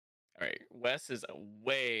right, Wes is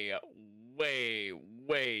way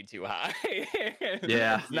too high.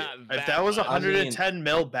 Yeah, if that was 110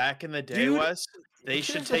 mil back in the day, dude, Wes, they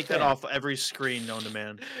should take that off every screen known to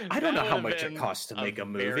man. I don't know how much it costs to make a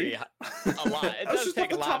movie. A lot. It does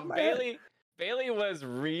take a lot. Bailey was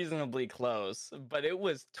reasonably close, but it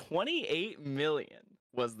was 28 million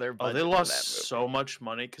was their budget. Oh, they lost so much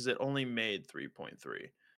money because it only made 3.3.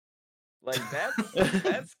 Like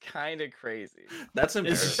that's kind of crazy. That's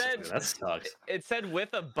embarrassing. That sucks. It said with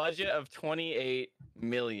a budget of 28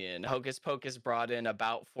 million, Hocus Pocus brought in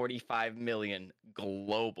about 45 million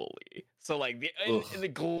globally. So like the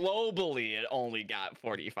globally, it only got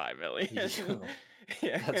 45 million.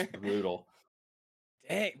 Yeah. That's brutal.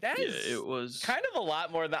 Dang, it was kind of a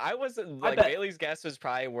lot more than I was. Like Bailey's guess was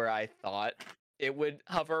probably where I thought it would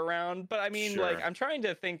hover around. But I mean, like I'm trying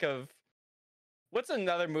to think of. What's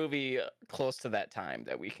another movie close to that time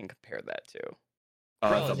that we can compare that to?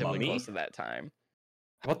 The Mummy? Close to that time.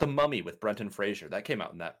 How about The Mummy with Brendan Fraser? That came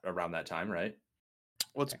out around that time, right?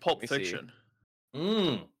 What's Pulp Fiction?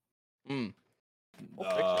 Pulp Fiction.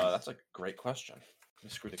 That's a great question. Let me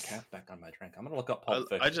screw the cap back on my drink. I'm gonna look up Pulp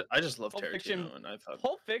Fiction. I just love Tarantino, and I thought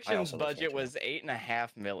Pulp Fiction's budget was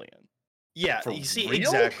 $8.5 million. Yeah, you see,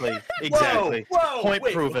 exactly. Whoa, Point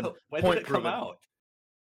proven. When did it come out?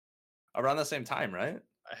 Around the same time, right?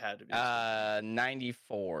 I had to be.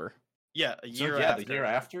 94. Yeah, the year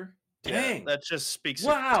after. Dang, yeah, that just speaks.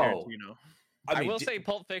 Wow. Tarantino. I will say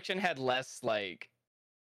Pulp Fiction had less like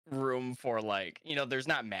room for like there's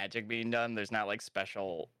not magic being done. There's not like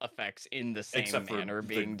special effects in the same manner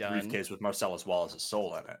being done. Briefcase with Marcellus Wallace's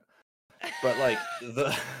soul in it. But like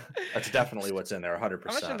that's definitely what's in there, How much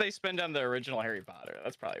did 100%. they spend on the original Harry Potter?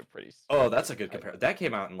 That's probably pretty. Oh, that's a good comparison. That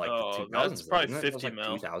came out in like the Oh, 2000s, that's probably wasn't it? It was 50 like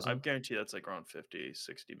mil. I 2000. guarantee that's like around 50,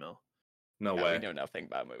 60 mil. No We way. know nothing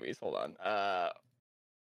about movies. Hold on.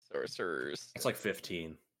 Sorcerers. It's like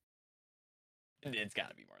 15. It's got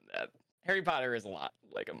to be more than that. Harry Potter is a lot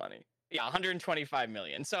like of money. Yeah, 125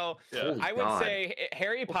 million. So Yeah. Holy I would God. say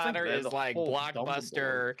Harry Well, think Potter of it, is the like whole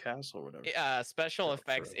blockbuster Dumbledore castle or whatever. special True,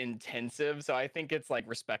 effects true. intensive. So I think it's like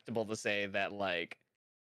respectable to say that like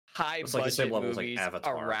high It's like the same budget level as, like, movies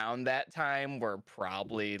Avatar. around that time were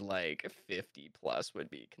probably like 50 plus would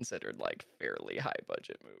be considered like fairly high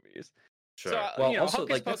budget movies. Sure. So well, you know, also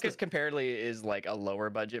Hocus like that's Pocus comparatively is like a lower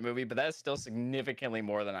budget movie, but that's still significantly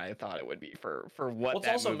more than I thought it would be for what Well, it's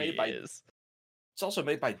that also movie made by- is. it's also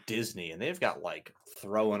made by Disney, and they've got like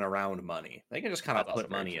throwing around money. They can just kind of That's also put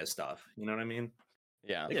very money true. as stuff. You know what I mean?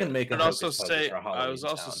 Yeah. They can make a and also Hocus Pocus say or a I Halloween was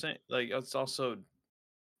also Town. saying like it's also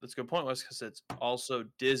that's a good point, Wes, because it's also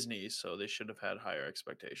Disney, so they should have had higher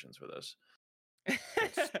expectations for this.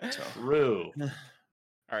 True.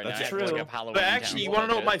 All right, That's now I have to look true. up Halloween. But actually, Town's you want to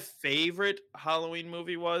know what my budget. favorite Halloween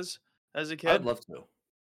movie was as a kid? I'd love to.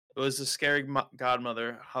 It was the Scary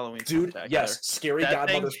Godmother Halloween Dude, Spooktacular. yes, Scary That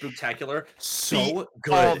Godmother thing Spooktacular, beat so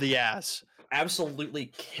good. all the ass. Absolutely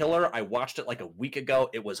killer. I watched it like a week ago.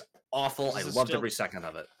 It was awful. I Is it loved still- every second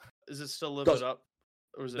of it. Is it still living Does- up?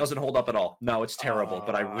 Or is it Doesn't hold up at all. No, it's terrible.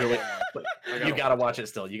 But I really, but you gotta watch it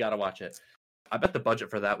still. You gotta watch it. I bet the budget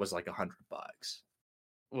for that was like $100.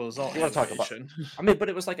 Well, it was all You wanna talk about- animation. I mean, but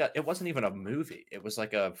it was like it wasn't even a movie. It was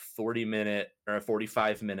like a 40-minute or a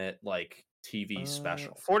 45-minute like TV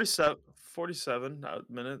special. 47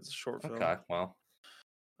 minutes, short film. Okay, well,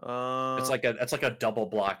 It's it's like a double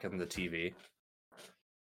block in the TV.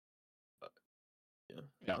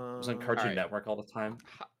 No. It was on Uh, Cartoon alright. Network all the time.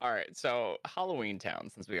 All right, so Halloween Town,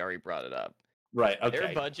 since we already brought it up. Right. Okay.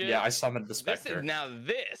 Their budget- Yeah, I summoned the This specter. is, now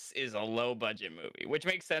this is a low budget movie, which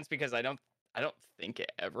makes sense because I don't think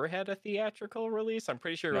it ever had a theatrical release. I'm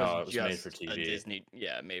pretty sure it No, was, it was made just for a TV. Disney,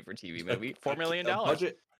 made for TV A- movie. $4 million. a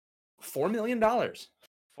budget. $4 million.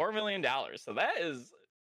 $4 million. So that is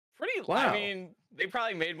pretty. Wow. I mean, they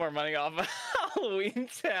probably made more money off of Halloween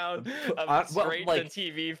Town, a well, straight like-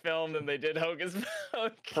 to TV film, than they did Hocus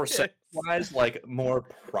Pocus. Percent-wise, like more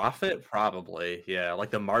profit, probably. Yeah,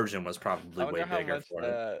 like the margin was I probably wonder way how bigger much for it.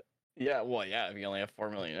 that. Yeah, well, yeah. If you only have 4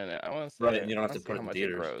 million in it, I want to say. Right, and you don't have I to wanna put see it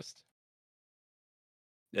how in much theaters.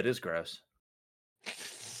 It is gross.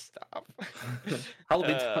 grossed. Stop.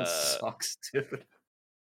 Halloween Town Uh, sucks, dude.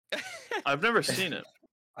 I've never seen it.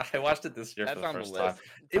 I watched it this year That's for the on the first time. list.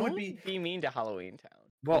 It would Don't be mean to Halloween Town.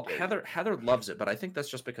 well, Okay. Heather loves it, but I think that's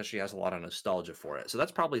just because she has a lot of nostalgia for it. So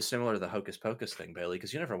that's probably similar to the Hocus Pocus thing, Bailey,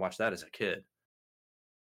 because you never watched that as a kid.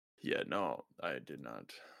 Yeah, no, I did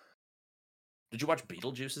not. Did you watch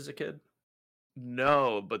Beetlejuice as a kid?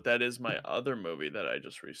 No, but that is my other movie that I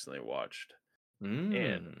just recently watched.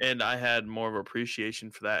 Mm. And I had more of appreciation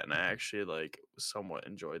for that, and I actually like somewhat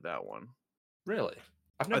enjoyed that one. Really?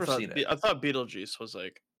 I've never seen it. I thought Beetlejuice was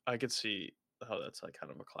like I could see how that's like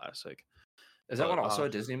kind of a classic. Is that but, one also uh, a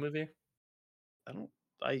Disney movie?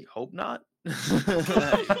 I hope not.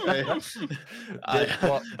 well,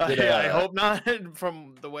 I hope not.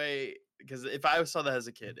 From the way, because if I saw that as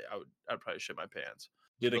a kid, I'd probably shit my pants.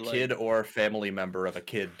 Did a but, like- kid or family member of a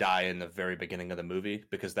kid die in the very beginning of the movie?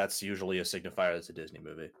 Because that's usually a signifier it's a Disney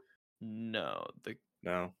movie. No, the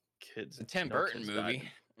No. kids. It's a Tim no Burton kids died. movie.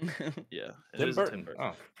 Yeah, it Tim is a Burton.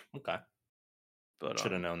 Oh, okay. But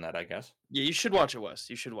Should have known that, I guess. yeah, you should watch it, Wes.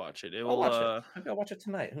 You should watch it. It I'll will. watch it. Maybe I'll watch it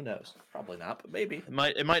tonight. Who knows? Probably not, but maybe.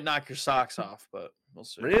 It might knock your socks off, but we'll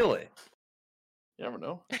see. Really? You never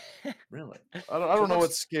know. Really? I don't know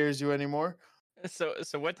what scares you anymore. So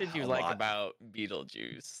what did you A like lot. about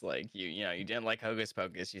Beetlejuice? Like you know, you didn't like Hocus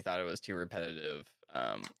Pocus. You thought it was too repetitive.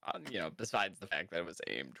 You know, besides the fact that it was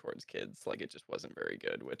aimed towards kids, like it just wasn't very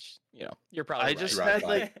good. Which you know, you're probably. I just right. had,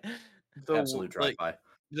 like, The Absolute drive-by.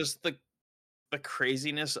 just the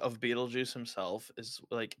craziness of Beetlejuice himself is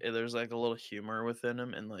like there's like a little humor within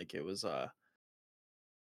him, and like it was I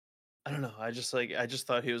don't know. I just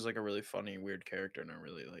thought he was like a really funny, weird character, and I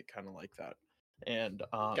really like kind of like that. And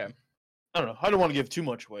Okay. I don't know. I don't want to give too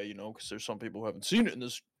much away, you know, because there's some people who haven't seen it in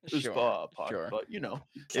this Sure, pod, sure. but you know,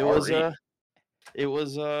 it was Sorry. it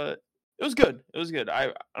was good. It was good.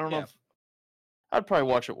 I don't know. Yeah. If, I'd probably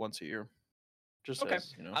watch it once a year, just Okay.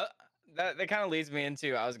 as, you know. That kind of leads me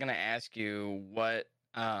into I was gonna ask you what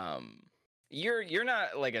you're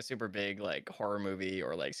not like a super big like horror movie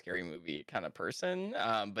or like scary movie kind of person,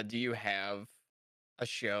 but do you have a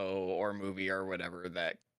show or movie or whatever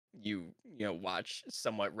that watch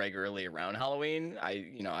somewhat regularly around Halloween.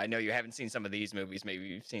 I know you haven't seen some of these movies. Maybe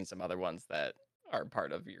you've seen some other ones that are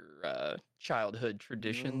part of your childhood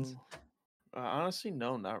traditions. Honestly,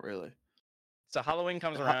 no, not really. So Halloween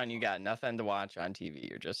comes Ha- around, you got nothing to watch on TV.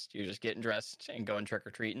 You're just getting dressed and going trick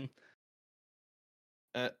or treating.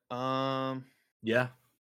 Yeah.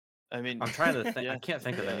 I mean, I'm trying to think. yeah, I can't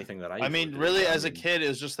think of yeah. anything that I I usually mean, do, really, but I as a mean, kid, it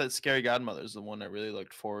was just that Scary Godmother is the one I really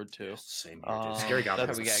looked forward to. same here, dude. Scary Um, Godmother.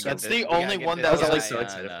 that's- We gotta that's get the we gotta only get one this that was, guy like, so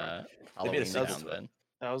excited on, for it. Halloween a sequel down to it. then.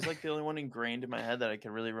 That was like the only one ingrained in my head that I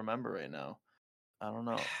can really remember right now. I don't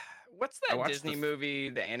know. What's I that watched Disney the- movie,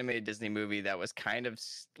 the animated Disney movie that was kind of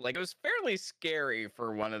like it was fairly scary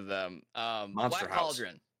for one of them? Monster Black House.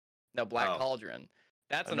 Cauldron. No, Black Oh. Cauldron.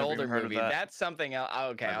 That's I've an never older even heard of movie. that. That's something else.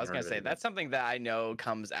 Okay, I I was haven't gonna heard of say it either. that's something that I know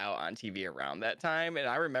comes out on TV around that time, and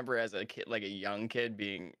I remember as a kid, like a young kid,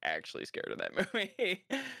 being actually scared of that movie.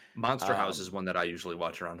 Monster House Um, is one that I usually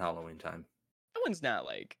watch around Halloween time. That one's not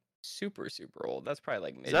like super old. That's probably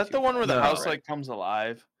like mid. Is that the one where the No. house right? like comes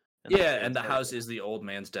alive? Yeah, and the house is the old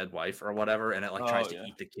man's dead wife or whatever, and it like tries Oh, to yeah.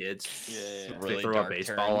 eat the kids. Yeah, It's yeah, a yeah. They really throw a dark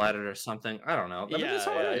baseball turn. at it or something. I don't know. I mean, Yeah, that's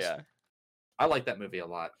how it is. yeah. I like that movie a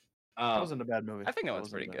lot. That wasn't a bad movie. I think that one's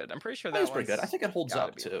wasn't pretty bad. good. I'm pretty sure That that was pretty good. I one's think it holds gotta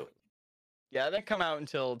up be too. Yeah, that come out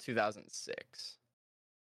until 2006.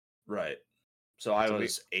 Right. So I So we-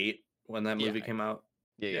 was 8 when that movie Yeah. came out.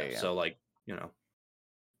 Yeah. So like,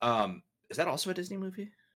 is that also a Disney movie?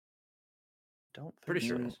 Don't think Pretty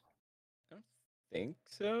sure it so. is. Think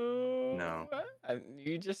so? No.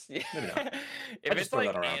 You just Maybe not. if just it's throw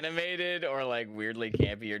like that around. animated or like weirdly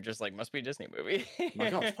campy, you're just like must be a Disney movie. I'm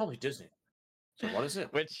like, oh, it's probably Disney. So what is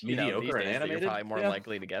it? Which Mediocre these and days you're animated? probably more Yeah.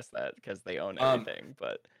 likely to guess that because they own Um, everything.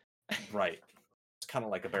 But Right. It's kind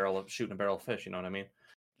of like shooting a barrel of fish. You know what I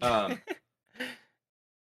mean?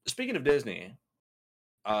 Speaking of Disney,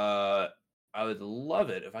 I would love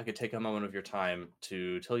it if I could take a moment of your time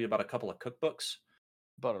to tell you about a couple of cookbooks.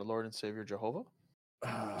 About our Lord and Savior Jehovah?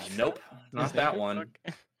 Nope, not Disney that one.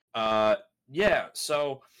 cookbook? Yeah,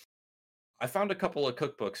 so I found a couple of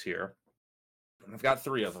cookbooks here. And I've got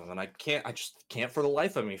 3 of them, and I just can't for the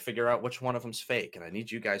life of me figure out which one of them's fake, and I need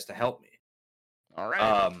you guys to help me. All right.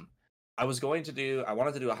 I wanted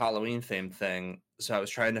to do a Halloween themed thing, so I was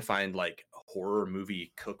trying to find like horror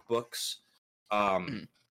movie cookbooks.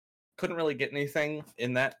 Couldn't really get anything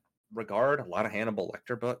in that regard. A lot of Hannibal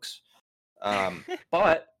Lecter books.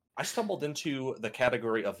 But I stumbled into the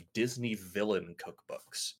category of Disney villain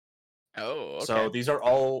cookbooks. Oh, okay. So these are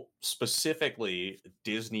all specifically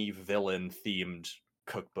Disney villain themed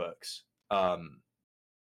cookbooks.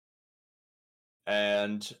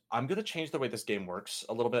 And I'm going to change the way this game works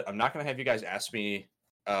a little bit. I'm not going to have you guys ask me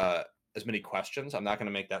as many questions. I'm not going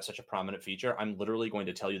to make that such a prominent feature. I'm literally going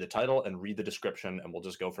to tell you the title and read the description, and we'll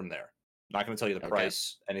just go from there. I'm not going to tell you the Okay.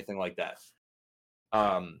 price, anything like that.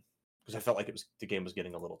 Because I felt like the game was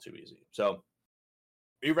getting a little too easy. So,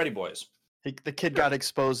 are you ready, boys? The kid got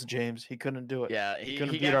exposed, James. He couldn't do it. Yeah, he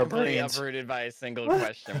couldn't beat got our completely brains. uprooted by a single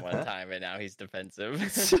question one time, and now he's defensive.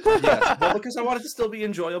 Yeah, well, because I want it to still be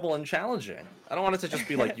enjoyable and challenging. I don't want it to just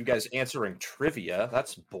be like you guys answering trivia.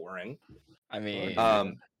 That's boring. I mean,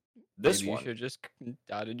 This maybe one, you should just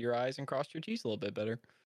dotted your I's and crossed your T's a little bit better.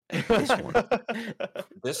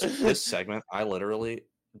 this segment,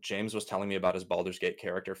 James was telling me about his Baldur's Gate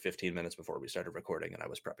character 15 minutes before we started recording, and I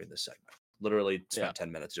was prepping this segment. Literally spent 10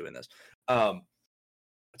 minutes doing this.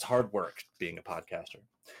 It's hard work being a podcaster.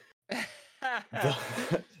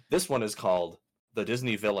 This one is called The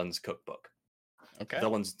Disney Villains Cookbook. Okay.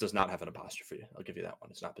 Villains does not have an apostrophe. I'll give you that one.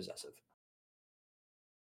 It's not possessive.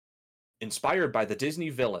 Inspired by the Disney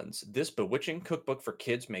villains, this bewitching cookbook for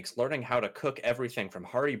kids makes learning how to cook everything from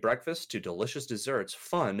hearty breakfast to delicious desserts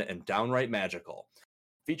fun and downright magical.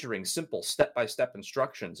 Featuring simple step-by-step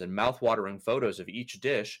instructions and mouth-watering photos of each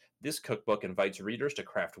dish, this cookbook invites readers to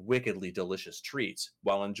craft wickedly delicious treats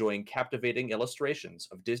while enjoying captivating illustrations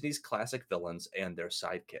of Disney's classic villains and their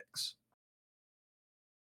sidekicks.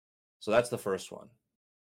 So that's the first one.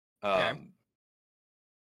 Okay.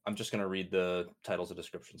 I'm just going to read the titles and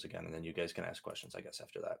descriptions again, and then you guys can ask questions, I guess,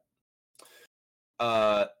 after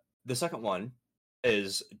that. The second one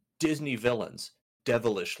is Disney Villains,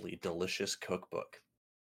 Devilishly Delicious Cookbook.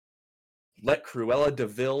 Let Cruella de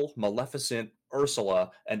Vil, Maleficent, Ursula,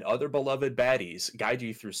 and other beloved baddies guide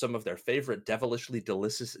you through some of their favorite devilishly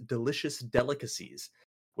delicious delicacies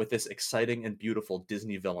with this exciting and beautiful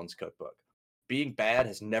Disney Villains Cookbook. Being bad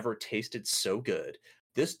has never tasted so good.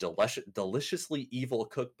 This deliciously evil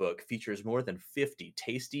cookbook features more than 50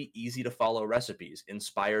 tasty, easy-to-follow recipes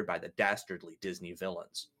inspired by the dastardly Disney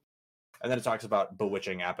villains. And then it talks about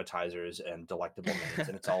bewitching appetizers and delectable names,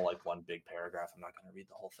 and it's all like one big paragraph. I'm not going to read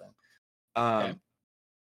the whole thing. Okay.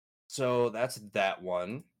 So that's that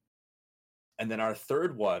one. And then our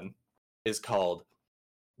third one is called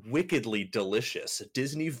Wickedly Delicious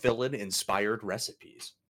Disney Villain Inspired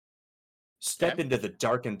Recipes. Step Okay. into the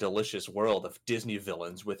dark and delicious world of Disney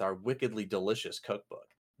villains with our Wickedly Delicious cookbook.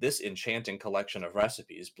 This enchanting collection of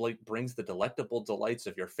recipes brings the delectable delights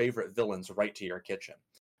of your favorite villains right to your kitchen.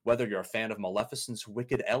 Whether you're a fan of Maleficent's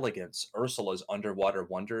wicked elegance, Ursula's underwater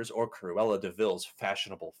wonders, or Cruella de Vil's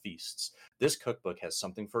fashionable feasts, this cookbook has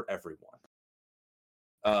something for everyone.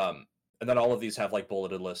 And then all of these have like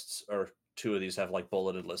bulleted lists, or two of these have like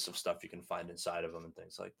bulleted lists of stuff you can find inside of them and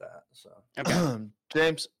things like that. So, Okay.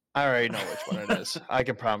 James, I already know which one it is. I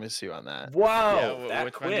can promise you on that. wow, that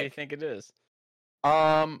which quick. one do you think it is?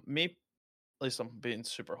 Me, at least I'm being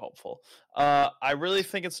super hopeful. I really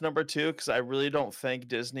think it's number 2 because I really don't think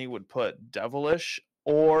Disney would put devilish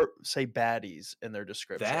or say baddies in their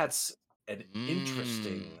description. That's an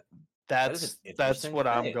interesting. That's interesting what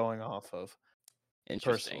I'm thing. going off of.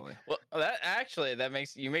 Interesting. Personally. Well, that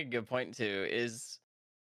makes you make a good point too. Is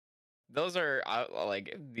those are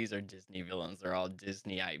like these are Disney villains? They're all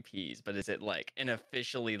Disney IPs, but is it like an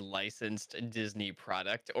officially licensed Disney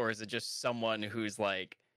product, or is it just someone who's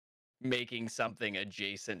like making something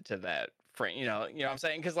adjacent to that frame? You know what I'm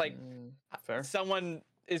saying? Because like Fair. someone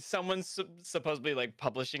supposedly like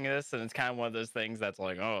publishing this, and it's kind of one of those things that's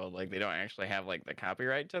like, oh, like they don't actually have like the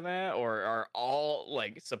copyright to that, or are all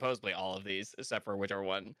like supposedly all of these except for whichever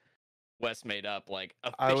one Wes made up like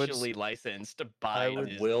officially licensed by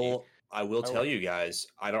Disney? I will tell you guys,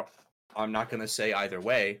 I'm not going to say either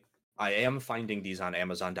way. I am finding these on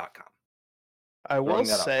Amazon.com. I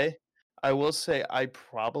will say I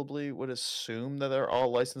probably would assume that they're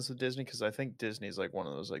all licensed with Disney because I think Disney's like one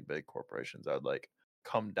of those like big corporations that would like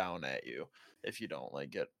come down at you if you don't like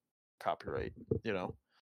get copyright,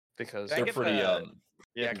 because Can I they're get pretty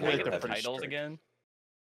yeah, can I get they're the pretty titles strict. again?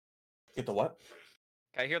 Get the what?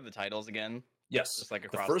 Can I hear the titles again? Yes. Just like the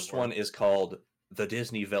across first the board. one is called The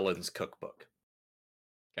Disney Villains Cookbook.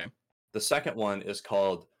 Okay. The second one is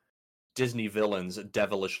called Disney Villains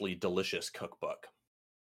Devilishly Delicious Cookbook.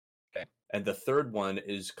 Okay. And the third one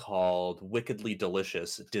is called Wickedly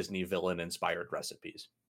Delicious Disney Villain Inspired Recipes.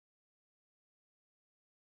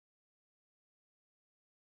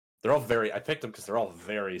 They're all I picked them because they're all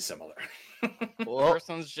very similar. The first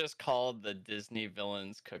one's just called the Disney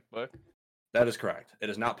Villains Cookbook. That is correct. It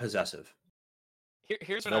is not possessive.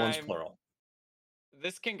 Here's what Villains plural.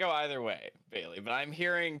 This can go either way, Bailey, but I'm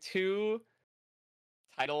hearing two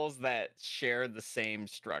titles that share the same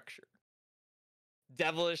structure.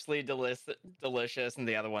 Devilishly delicious, and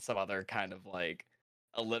the other one some other kind of like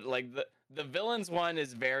a little like the villains one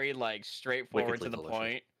is very like straightforward Wickedly to the delicious.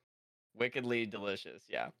 point. Wickedly delicious,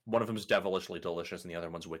 yeah. One of them is devilishly delicious, and the other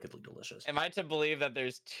one's wickedly delicious. Am I to believe that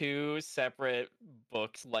there's two separate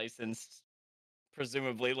books licensed,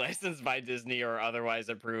 presumably licensed by Disney or otherwise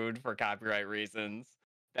approved for copyright reasons,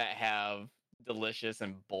 that have delicious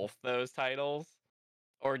in both those titles?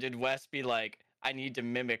 Or did Wes be like, I need to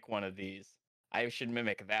mimic one of these, I should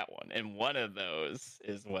mimic that one, and one of those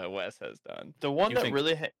is what Wes has done? The one You that think-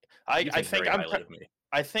 really I think very highly of me.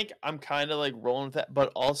 I think I'm kind of like rolling with that,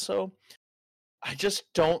 but also I just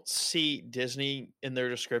don't see Disney in their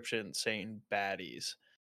description saying baddies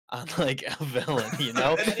on like a villain,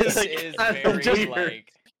 This Like, is kind of very weird.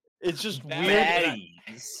 like it's just that- weird.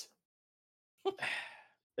 Baddies.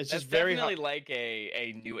 It's that's just very definitely like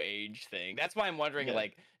a new age thing. That's why I'm wondering, Yeah.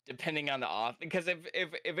 like, depending on the author, because if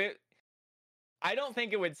it, I don't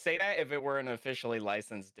think it would say that if it were an officially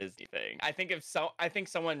licensed Disney thing. I think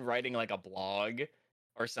someone writing like a blog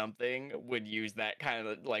or something would use that kind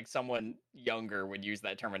of, like, someone younger would use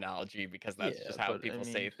that terminology because that's Yeah, just how but, I people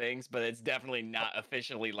say mean- things. But it's definitely not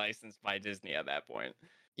officially licensed by Disney at that point.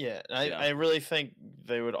 Yeah, Yeah. I really think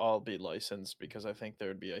they would all be licensed because I think there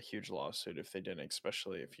would be a huge lawsuit if they didn't,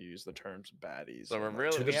 especially if you use the terms baddies. So and, we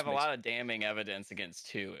just have a makes- lot of damning evidence against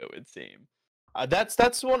two, it would seem. That's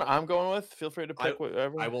the one I'm going with. Feel free to I- pick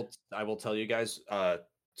whatever. I will tell you guys,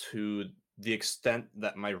 to the extent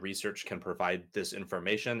that my research can provide this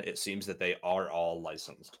information, it seems that they are all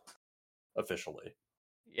licensed officially.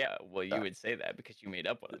 Yeah, well, you Yeah. would say that because you made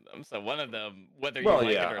up one of them. So one of them, whether you Well,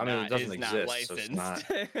 like yeah, it or I mean, it not, doesn't is not exist, so it's licensed.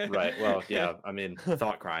 not- Right. Well, yeah. I mean,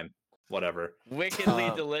 thought crime, whatever. Wickedly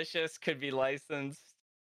Um, delicious could be licensed,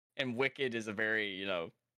 and wicked is a very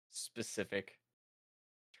specific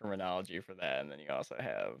terminology for that. And then you also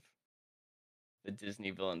have the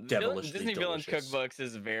Disney villain. Devilishly Disney villains delicious. cookbooks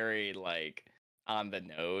is very like on the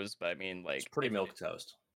nose, but I mean, like It's pretty if- milk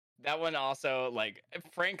toast. that one also, like,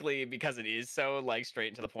 frankly, because it is so like straight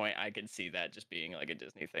and to the point, I can see that just being like a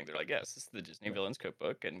Disney thing. They're like, yes, this is the Disney Villains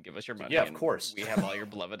Cookbook, and give us your money. Yeah, of and course. We have all your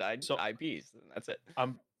beloved So- IPs, and that's it.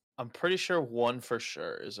 I'm pretty sure one for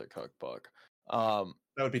sure is a cookbook. That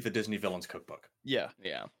would be the Disney Villains Cookbook. Yeah.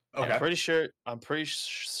 Yeah. Okay. I'm pretty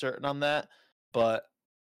certain on that. But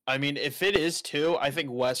I mean, if it is too, I think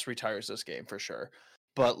Wes retires this game for sure.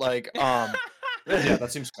 But like, Yeah,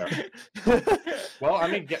 that seems fair. Well, I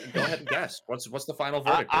mean, go ahead and guess. What's the final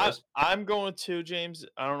verdict? Boys? I'm going to James.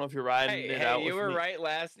 I don't know if you're riding it out. You with were me.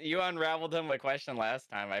 right you unraveled him my question last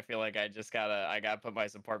time. I feel like I gotta put my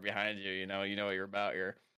support behind you. You know what you're about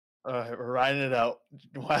here. We're riding it out,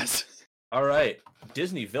 Wes. All right.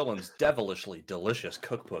 Disney Villains Devilishly Delicious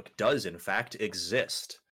Cookbook does in fact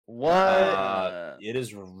exist. What? It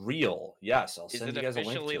is real. Yes, I'll Is send it you guys a link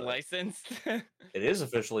officially to it. licensed? It is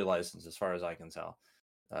officially licensed, as far as I can tell.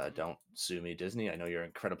 Don't sue me, Disney. I know you're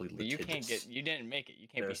incredibly But you litigious. you didn't make it. You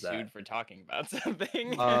can't There's be sued that. for talking about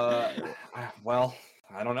something. Well,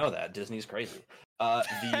 I don't know that. Disney's crazy.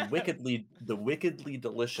 The wickedly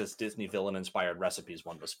delicious Disney villain-inspired recipes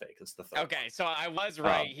one was fake. It's the third. Okay, so I was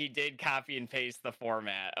right. He did copy and paste the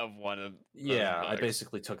format of one of. Yeah, I books.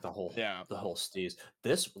 basically took the whole steez.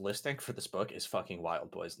 This listing for this book is fucking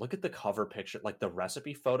wild, boys. Look at the cover picture, like the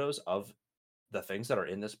recipe photos of the things that are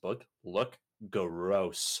in this book look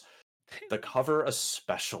gross. The cover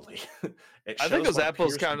especially. I think those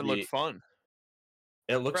apples kind of look fun.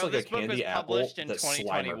 It looks like this a book candy was apple published in that Slimer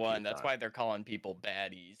 2021. puked That's on. why they're calling people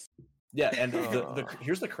baddies. Yeah, and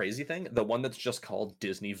here's the crazy thing: the one that's just called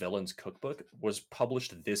Disney Villains Cookbook was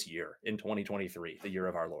published this year in 2023, the year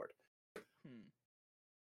of our Lord,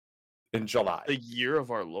 in July. The year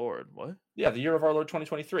of our Lord. What? Yeah, the year of our Lord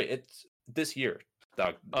 2023. It's this year,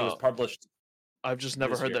 Doug. It was published. I've just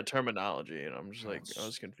never this heard year. that terminology, and I'm just like, I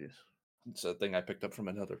was confused. It's a thing I picked up from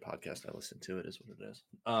another podcast I listened to. It is what it is.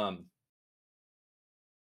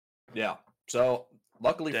 Yeah. So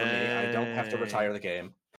luckily for me, I don't have to retire the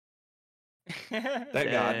game.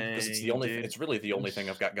 Thank God, because it's the only. It's really the only thing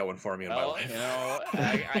I've got going for me in my life. You know,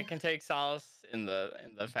 I can take solace in the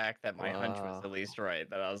fact that my hunch was at least right.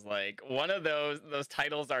 That I was like, one of those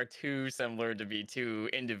titles are too similar to be two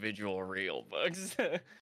individual real books.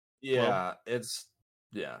 Yeah,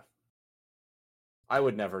 yeah. I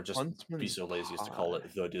would never just be Huntsman's so lazy as to call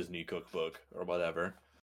it the Disney Cookbook or whatever.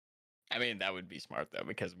 I mean, that would be smart though,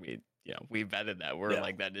 because we vetted that. We're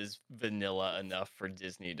like, that is vanilla enough for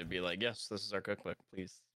Disney to be like, yes, this is our cookbook.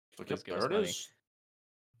 Please give us money.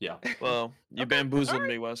 Yeah. Well, you bamboozled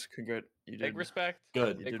me, Wes. Congrats. You did. Big respect.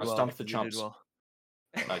 Good. You did I well. stumped the You chumps. did well.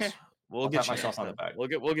 Nice. We'll I'll get pat you myself next on the time.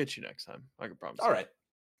 back. We'll get you next time. I can promise. All right.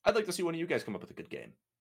 I'd like to see one of you guys come up with a good game.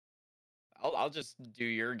 I'll just do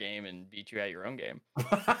your game and beat you at your own game.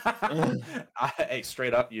 Hey,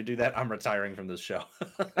 straight up, you do that, I'm retiring from this show.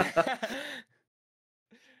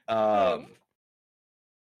 Yeah.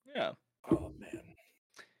 Oh man.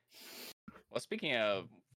 Well, speaking of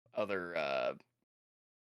other,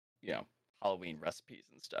 Halloween recipes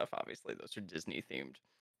and stuff, obviously those are Disney themed.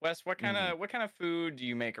 Wes, what kind of food do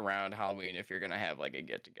you make around Halloween if you're gonna have like a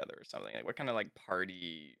get together or something? Like, what kind of like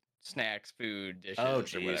party snacks, food,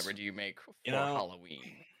 dishes, or whatever do you make for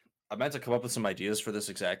Halloween? I meant to come up with some ideas for this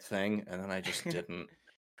exact thing, and then I just didn't.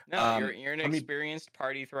 No, you're an experienced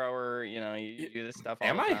party thrower. You know, you do this stuff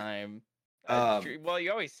all the time. Well,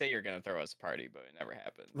 you always say you're gonna throw us a party, but it never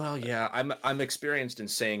happens. Well, yeah, I'm experienced in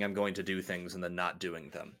saying I'm going to do things and then not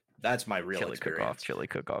doing them. That's my real experience. Chili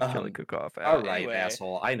cook-off. All right,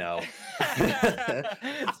 asshole. I know.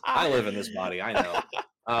 I live in this body. I know.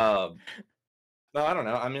 No, I don't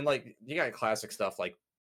know. I mean, like, you got classic stuff like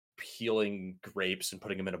peeling grapes and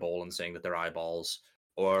putting them in a bowl and saying that they're eyeballs,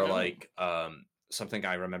 or like something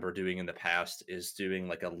I remember doing in the past is doing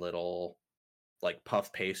like a little like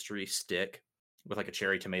puff pastry stick with like a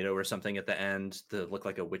cherry tomato or something at the end to look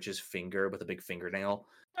like a witch's finger with a big fingernail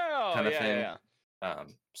kind of thing.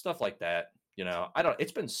 Stuff like that. You know,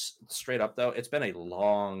 it's been straight up though. It's been a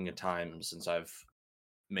long time since I've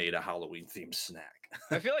made a Halloween themed snack.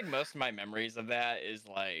 I feel like most of my memories of that is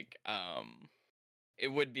like, it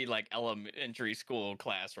would be like elementary school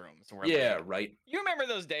classrooms. Where right. You remember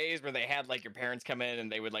those days where they had like your parents come in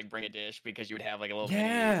and they would like bring a dish because you would have like a little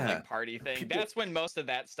mini, like party thing. That's when most of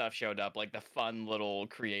that stuff showed up, like the fun little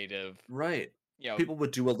creative. Right. You know, people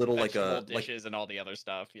would do a little like a dishes and all the otother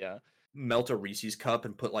stuff. Yeah. Melt a Reese's cup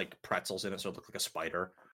and put like pretzels in it so it looked like a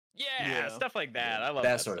spider. Yeah, stuff like that. Yeah. I love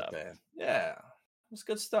that that sort stuff. of thing. Yeah, it's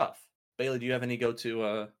good stuff. Bailey, do you have any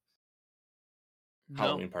go-to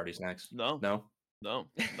Halloween party snacks? No. No.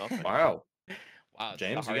 Nothing. Wow. Wow.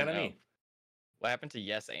 James, you got any? What happened to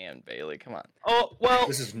yes and Bailey? Come on. Oh well,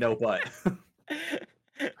 This is no but.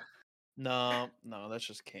 no, that's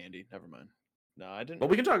just candy. Never mind. No, I didn't. Well,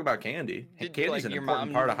 we can talk about candy. Did Candy's like an your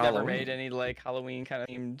important mom part of never Halloween. made any like Halloween kind of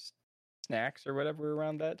themed snacks or whatever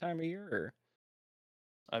around that time of year? Or?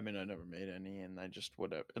 I mean, I never made any, and I just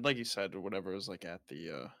whatever. Like you said, whatever was like at the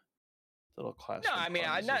little classroom. No, I mean,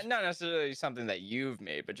 parties not necessarily something that you've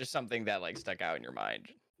made, but just something that like stuck out in your mind.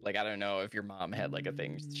 Like I don't know if your mom had like a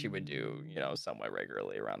thing she would do, somewhat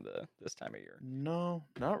regularly around this time of year. No,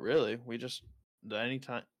 not really. We just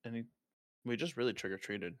we just really trick or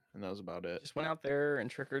treated, and that was about it. Just went out there and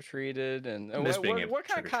trick or treated. And Miss being able what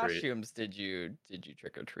to kind of trick-or-treat. costumes did you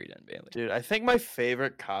trick or treat in, Bailey? Dude, I think my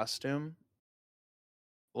favorite costume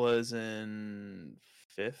was in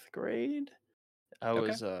 5th grade. I Okay.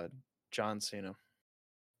 was John Cena.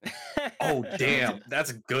 Oh damn,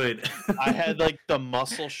 that's good. I had like the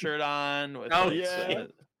muscle shirt on. With, Oh, like, yeah.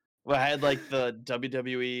 I had like the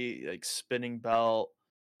WWE like spinning belt.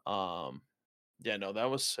 Yeah, no, that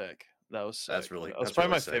was sick. That was sick. That's really- That was that's probably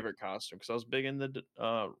really my sick. favorite costume because I was big into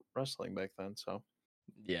wrestling back then. So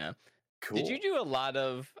Yeah. Cool. Did you do a lot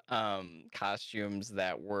of costumes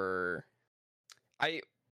that were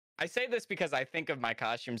I say this because I think of my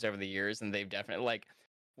costumes over the years and they've definitely like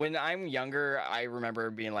when I'm younger, I remember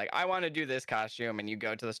being like, I want to do this costume, and you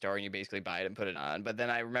go to the store and you basically buy it and put it on. But then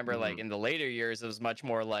I remember like in the later years, it was much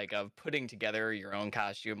more like of putting together your own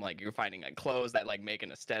costume, like you're finding like clothes that like make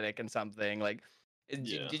an aesthetic and something. Like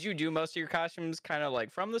did you do most of your costumes kind of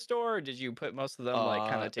like from the store, or did you put most of them like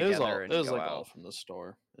kind of together and it was go like out? all from the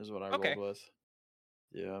store is what I Okay. rolled with.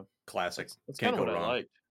 Yeah, Classic. that's Can't kind of go what I wrong. liked.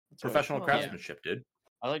 That's what I Professional kinda liked. craftsmanship, dude.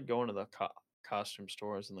 I like going to the costume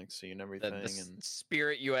stores and like seeing everything. The And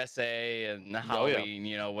Spirit USA and the Oh, yeah.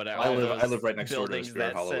 Halloween, whatever. I all live those right next door to a buildings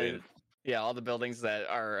Spirit that say- Halloween. yeah, all the buildings that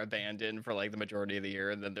are abandoned for like the majority of the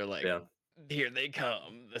year, and then they're like, Yeah. here they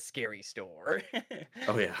come, the scary store.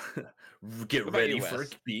 Oh yeah. Get What about ready you, for Wes?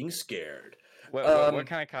 being scared. What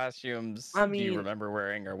kind of costumes I do you mean- remember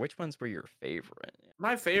wearing, or which ones were your favorite?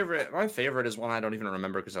 My favorite is one I don't even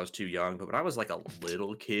remember because I was too young. But when I was like a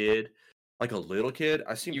little kid, I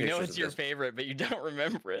seen You pictures know of it's your this. favorite, but you don't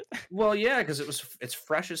remember it. Well, yeah, because it's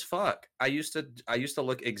fresh as fuck. I used to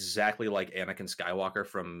look exactly like Anakin Skywalker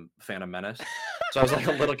from Phantom Menace. So I was like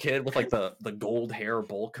a little kid with like the gold hair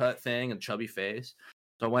bowl cut thing and chubby face.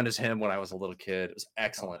 So I went as him when I was a little kid. It was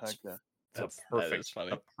excellent. heck yeah. It's That is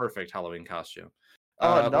funny. a perfect Halloween costume.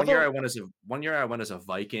 Oh, One year another- I went as a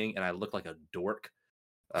Viking and I looked like a dork.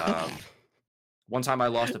 One time I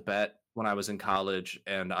lost a bet when I was in college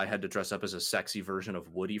and I had to dress up as a sexy version of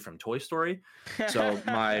Woody from Toy Story. So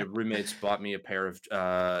my roommates bought me a pair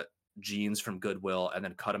of jeans from Goodwill and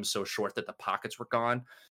then cut them so short that the pockets were gone.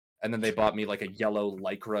 And then they bought me like a yellow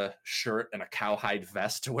lycra shirt and a cowhide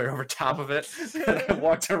vest to wear over top of it. And I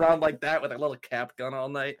walked around like that with a little cap gun all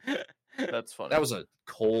night. That's funny. That was a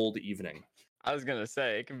cold evening. I was gonna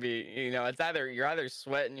say it can be, it's you're either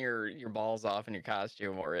sweating your balls off in your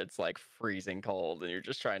costume, or it's like freezing cold, and you're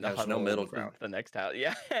just trying to There's no huddle middle for ground. the next house.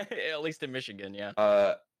 Yeah, at least in Michigan, yeah.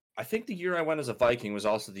 I think the year I went as a Viking was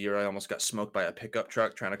also the year I almost got smoked by a pickup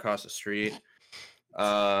truck trying to cross the street.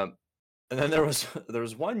 And then there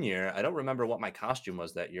was one year, I don't remember what my costume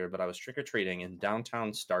was that year, but I was trick-or-treating in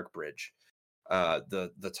downtown Starkbridge,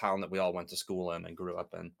 the town that we all went to school in and grew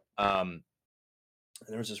up in. And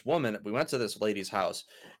there was this woman, we went to this lady's house,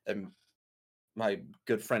 and my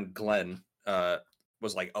good friend Glenn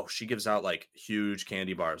was like, oh, she gives out like huge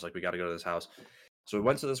candy bars, like we got to go to this house. So we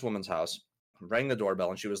went to this woman's house, rang the doorbell,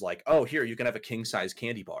 and she was like, oh, here, you can have a king-size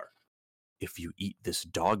candy bar if you eat this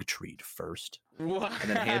dog treat first. What? And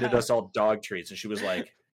then handed us all dog treats, and she was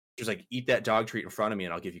like, eat that dog treat in front of me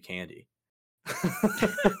and I'll give you candy.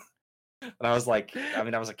 And I was like, I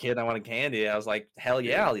was a kid and I wanted candy. I was like, hell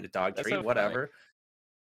yeah, I'll eat a dog That's treat, so funny. whatever.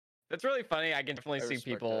 That's really funny. I can definitely I see respect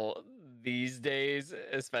people these days,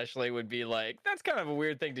 especially, would be like, that's kind of a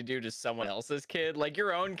weird thing to do to someone else's kid. Like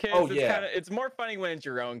your own kids, Oh, it's yeah. it's more funny when it's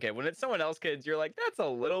your own kid. When it's someone else's kids, you're like, that's a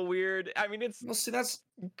little weird. I mean, it's Well, see, that's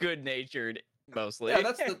good natured mostly. yeah,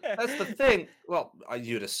 that's the thing. Well,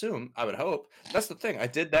 you'd assume, I would hope. That's the thing. I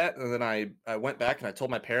did that, and then I went back and I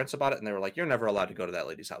told my parents about it, and they were like, "You're never allowed to go to that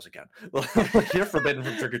lady's house again. Like, you're forbidden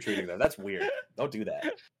from trick or treating there. That's weird. Don't do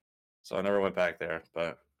that." So I never went back there.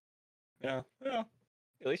 But Yeah. Well,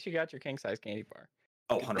 at least you got your king size candy bar.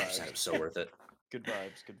 100%, it was so worth it. Good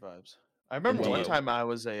vibes, good vibes. I remember one Indeed. time I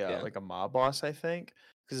was a Yeah. like a mob boss, I think,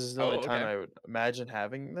 because this is the Oh, only time okay. I would imagine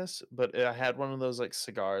having this. But I had one of those like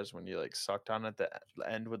cigars when you like sucked on at the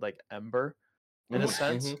end with like ember, in a Mhm,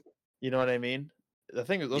 sense. mhm. You know what I mean? The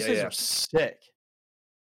thing is, those Yeah, things yeah. are sick.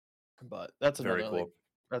 But that's Very another like cool.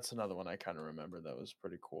 That's another one I kind of remember that was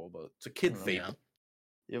pretty cool. But It's a kid I don't know. vape.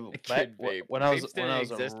 Yeah. Yeah, A back, kid vape. when I was Vapes when didn't I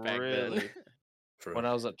was a exist back then. really True. when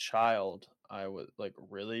I was a child, I was like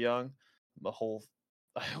really young. The whole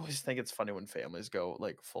I always think it's funny when families go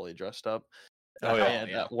like fully dressed up. Oh, yeah. And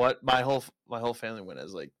yeah. what my whole family went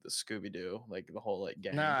as like the Scooby Doo, like the whole like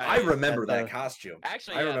gang. Nice. I remember At that the- costume.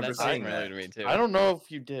 Actually, I yeah, remember that sounds seeing familiar that. to me too. I don't know if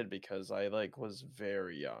you did because I like was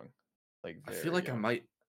very young. Like I very feel like I young, might.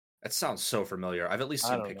 It sounds so familiar. I've at least I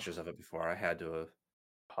seen don't know. pictures of it before. I had to have.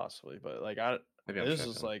 possibly, but like Maybe I'm this is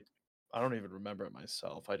tripping. like I don't even remember it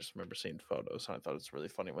myself. I just remember seeing photos and I thought it's really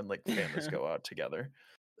funny when like families go out together.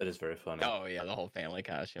 It is very funny. Oh yeah, the whole family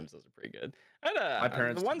costumes, those are pretty good. And, My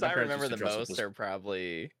parents- the ones my I parents remember used to the dress up most as- are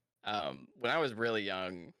probably when I was really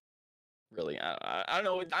young. Really, I don't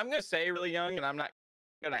know. I'm gonna say really young, and I'm not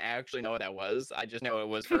gonna actually know what that was. I just know it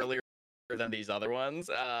was earlier than these other ones.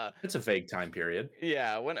 It's a vague time period.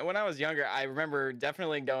 Yeah, when I was younger, I remember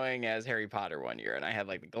definitely going as Harry Potter one year, and I had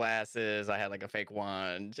like the glasses, I had like a fake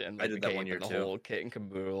wand, and I like did the that one cape year, and the too. whole kit and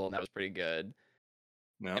caboodle, and that was pretty good.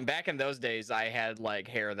 No. And back in those days, I had like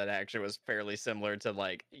hair that actually was fairly similar to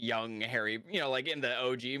like young Harry, like in the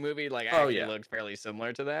OG movie, like I Oh, actually yeah. looked fairly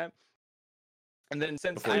similar to that. And then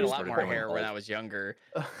since Before I had you a lot started more going hair when bald. I was younger,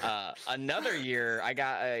 another year I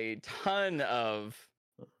got a ton of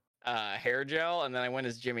hair gel, and then I went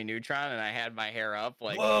as Jimmy Neutron, and I had my hair up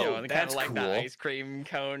like Whoa, kind that's of like the cool. ice cream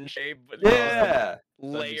cone shape, but Yeah,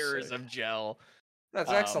 layers sick. of gel.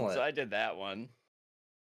 that's excellent. So I did that one,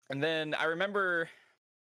 and then I remember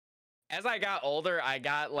as I got older, I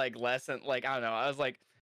got like less and like I don't know. I was like,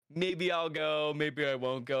 maybe I'll go, maybe I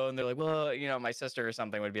won't go, and they're like, well, my sister or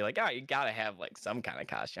something would be like, oh, you gotta have like some kind of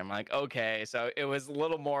costume. I'm like, okay, so it was a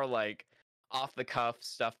little more like off the cuff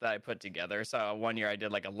stuff that I put together. So one year I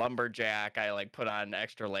did like a lumberjack. I like put on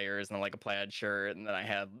extra layers and like a plaid shirt, and then I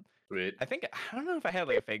had. Sweet. I think I don't know if I had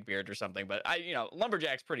like a fake beard or something, but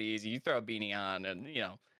lumberjack's pretty easy. You throw a beanie on, and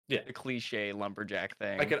Yeah. the cliche lumberjack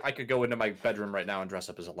thing. I could go into my bedroom right now and dress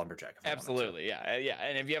up as a lumberjack. If I wanted to. Absolutely, yeah, yeah.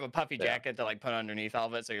 And if you have a puffy Yeah. jacket to like put underneath all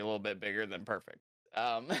of it, so you're a little bit bigger, then perfect.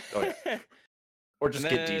 Oh, yeah. Or just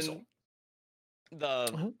and get Diesel.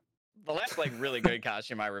 then the last like really good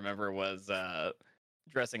costume I remember was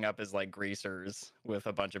dressing up as like greasers with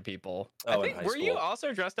a bunch of people. Oh, I in think high were you school.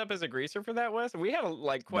 also dressed up as a greaser for that, Wes? We had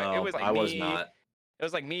like quite. No, It was like I me. was not. It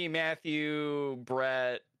was like me, Matthew,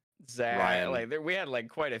 Brett, Zach. Ryan. Like we had like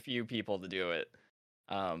quite a few people to do it.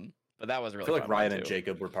 But that was I really. feel like fun one, Ryan and too.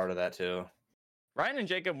 jacob were part of that too. Ryan and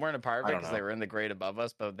Jacob weren't a part of I it don't because they know. were in the grade above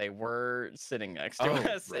us, but they were sitting next to Oh,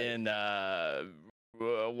 us right. in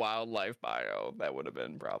wildlife bio. That would have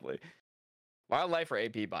been probably wildlife or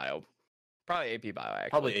AP bio. Probably AP bio, actually.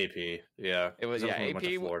 Probably AP. Yeah. It was 'cause yeah. when we went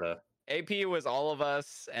to AP Florida. AP was all of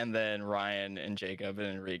us, and then Ryan and Jacob and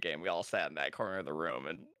Enrique. And we all sat in that corner of the room,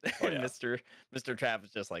 and, Oh, and yeah. Mr. Trav was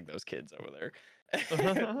just like those kids over there,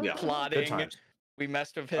 Yeah. Good plotting. times. We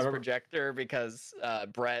messed with I his remember- projector because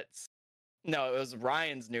Brett's. No, it was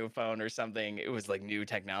Ryan's new phone or something. It was like new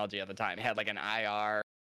technology at the time. It had like an IR,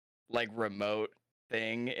 like remote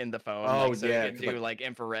thing in the phone. Oh, like, so yeah, you could 'cause, do like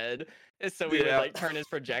infrared. And so we would Yeah. like turn his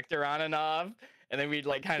projector on and off, and then we'd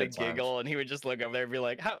like kind of Good times. giggle, and he would just look over there and be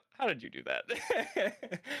like, "How did you do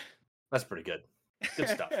that?" That's pretty good. Good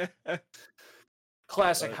stuff.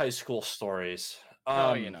 Classic But- high school stories.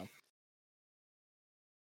 Oh, you know.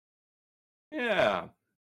 Yeah.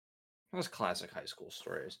 Those classic high school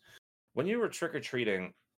stories. When you were trick or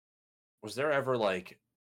treating, was there ever like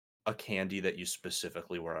a candy that you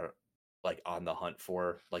specifically were like on the hunt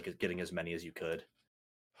for, like getting as many as you could?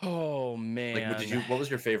 Oh man. Like, what was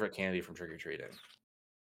your favorite candy from trick or treating?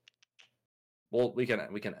 Well, we can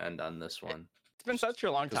end on this one. It's been such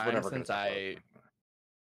a long 'cause we're time never gonna since talk about it.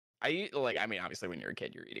 I eat like I mean obviously when you're a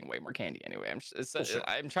kid you're eating way more candy anyway. Well, sure.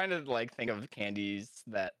 I'm trying to like think of candies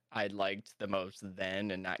that I liked the most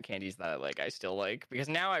then and not candies that I still like because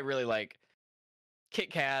now I really like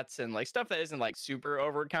Kit Kats and like stuff that isn't like super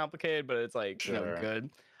over complicated but it's like Sure.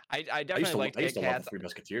 good. I I used definitely to, liked I used Kit to love Kats. the Three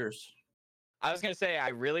Musketeers. I was gonna say I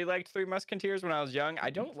really liked Three Musketeers when I was young.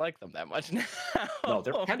 I don't like them that much now. No,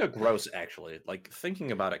 they're kind of gross actually. Like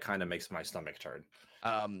thinking about it kind of makes my stomach turn.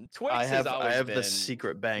 Twix I has have always the been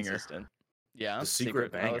secret banger. consistent. Yeah, The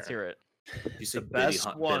secret Oh, let's banger. hear it. If you say The bitty best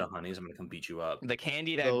bit one- of honeys, I'm gonna come beat you up. The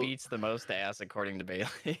candy that So- beats the most ass, according to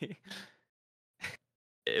Bailey.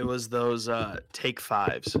 It was those Take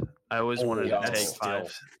Fives. I always Oh, wanted yeah, to take still-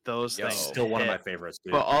 fives. Those Yo. things Still one of my hit. favorites,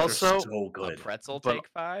 dude. But They're also- so A good. pretzel But- take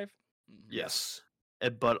 5. Mhm. Yes.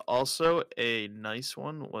 But also a nice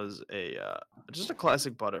one was a just a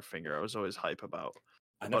classic Butterfinger. I was always hype about.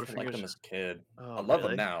 I never liked them Butterfingers. as a kid. Oh, I love really?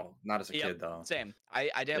 them now, not as a Yep, kid though. same. I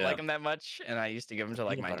didn't Yeah. like them that much, and I used to give them to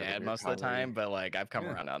like Peanut my butter, the dad weird most of the time. powdery. But like I've come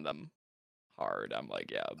Yeah. around on them hard. I'm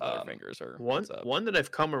like, yeah, Butterfingers are One what's up. one that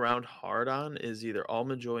I've come around hard on is either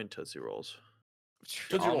Almond Joy and Tootsie Rolls.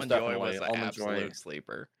 Tootsie Rolls Almond Joy definitely. was an Almond Joy. absolute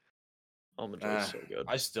sleeper. Almond Joy is so good.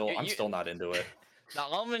 I'm You- still not into it. The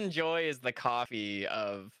Almond Joy is the coffee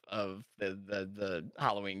of the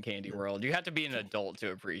Halloween candy world. You have to be an adult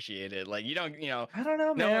to appreciate it. Like you don't, I don't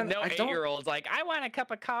know, no man. no I don't. 8-year-old's like, I want a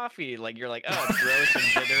cup of coffee. Like you're like, oh, it's gross and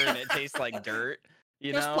bitter and it tastes like dirt.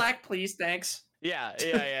 You Just know? black, please, thanks. Yeah.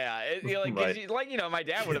 Like, Right. my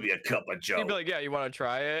dad would have. Give me a cup of Joe. He'd be like, yeah, you want to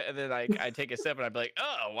try it? And then I take a sip and I'd be like,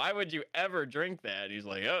 oh, why would you ever drink that? And he's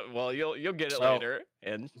like, oh, well, you'll get it So- later.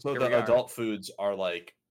 And So here we the are. adult foods are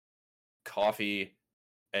like coffee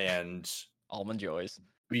and Almond Joys.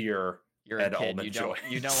 beer. You're And a kid. Almond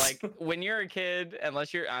You don't Joys. like when you're a kid,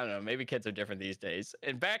 unless you're, I don't know, maybe kids are different these days.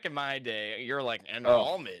 And back in my day, you're like an Oh,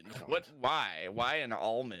 almond. What? God. Why an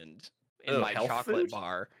almond in Ugh, my health chocolate food?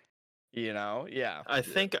 bar? Yeah. I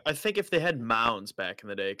think if they had mounds back in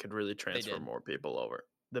the day, it could really transfer did. more people over.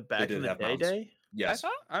 The back did in the have day mounds. day. Yes,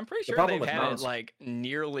 I'm pretty sure problem they've with had mounds- it like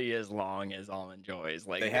nearly as long as Almond Joys.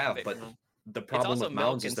 Like they have, they- but the it's problem also with milk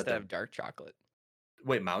mounds is instead that of dark chocolate.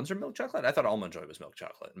 wait, mounds are milk chocolate? I thought Almond Joy was milk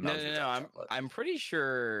chocolate. and No, Mounds no, were no. dark chocolate. I'm pretty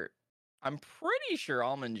sure.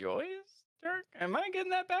 Almond Joy is dark. Am I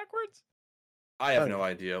getting that backwards? I have no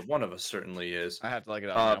idea. One of us certainly is. I have to look it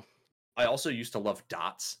up Uh, now. I also used to love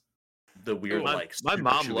Dots. The weird, my, like my super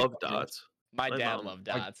mom chewy loved gummies. Dots. My my dad mom- loved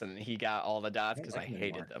dots, and he got all the dots don't because like I them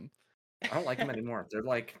hated anymore. them. I don't like them anymore. They're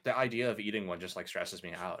like the idea of eating one just like stresses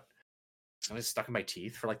me out. Something stuck in my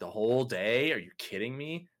teeth for like the whole day. Are you kidding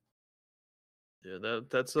me? Yeah,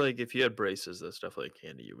 that's like if you had braces, that's definitely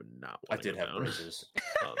candy you would not I want. did have braces.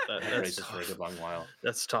 Oh, I that's had braces for a tough. good long while.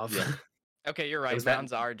 That's tough. Yeah. Okay, you're right. was that-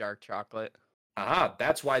 Mounds are dark chocolate. Aha,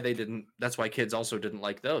 that's why they didn't. That's why kids also didn't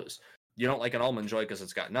like those. You don't like an Almond Joy because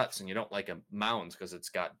it's got nuts, and you don't like a Mounds because it's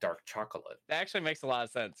got dark chocolate. That actually makes a lot of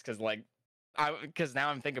sense because because now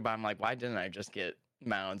I'm thinking about it, I'm like, why didn't I just get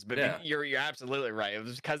Mounds? But Yeah. you're absolutely right. It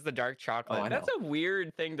was because the dark chocolate. I That's a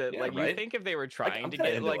weird thing to Yeah, like. You right? think if they were trying I'm to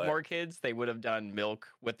kinda get into like it. more kids, they would have done milk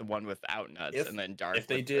with the one without nuts, If- and then dark. if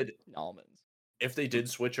they with the did- almonds. If they did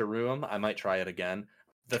switcheroo them, I might try it again.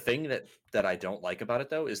 The thing that I don't like about it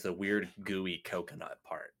though is the weird gooey coconut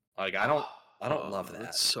part. Like I don't love that.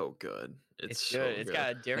 It's so good. It's so good. It's good.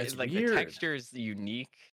 got a different. It's Like weird. the texture is unique.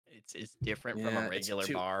 It's different from Yeah, a it's regular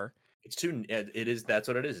too- bar. It's too. It is. That's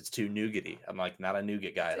what it is. It's too nougaty. I'm like not a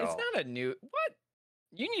nougat guy at It's all. not a new what?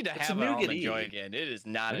 You need to It's have an almond nougat-y. joy again. It is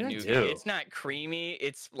not a Yeah, I nougat. do. It's not creamy.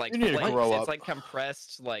 It's like You need to flakes. grow It's up. like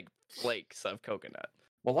compressed like flakes of coconut.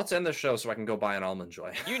 Well, let's end the show so I can go buy an Almond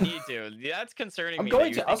Joy. You need to. That's concerning I'm me.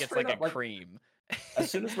 going That you to. I'll think it's straight like up, a like- cream.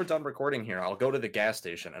 As soon as we're done recording here, I'll go to the gas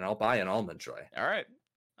station and I'll buy an Almond Joy. All right,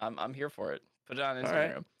 I'm here for it. Put it on All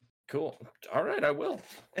right. Instagram. Cool. All right, I will.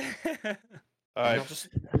 All And right. I'll just.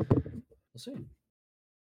 We'll see.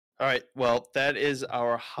 All right. Well, that is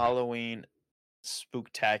our Halloween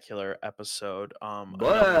spooktacular episode.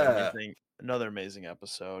 Blah. Another amazing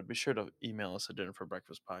episode. Be sure to email us at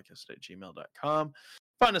dinnerforbreakfastpodcast@gmail.com.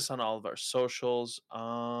 Find us on all of our socials.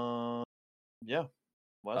 Yeah.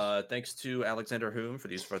 Wes? Thanks to Alexander Hume for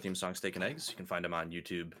our theme song Steak and Eggs. You can find him on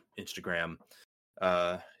YouTube, Instagram.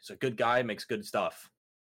 He's a good guy, makes good stuff.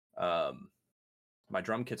 My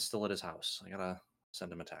drum kit's still at his house. I gotta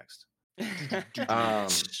send him a text. Um,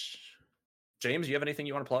 James, you have anything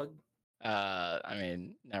you want to plug? I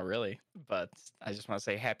mean, not really, but I just want to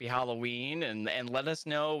say happy Halloween and let us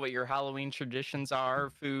know what your Halloween traditions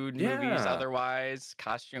are, food, movies, Yeah. otherwise,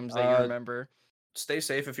 costumes that you remember. Stay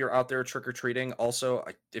safe if you're out there trick or treating. Also,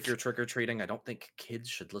 if you're trick or treating, I don't think kids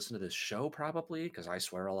should listen to this show probably because I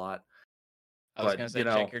swear a lot. I was but, gonna say you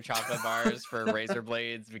know- check your chocolate bars for razor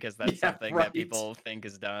blades because that's Yeah, something right. that people think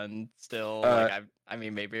is done still. Uh, Like I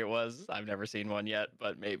mean, maybe it was. I've never seen one yet,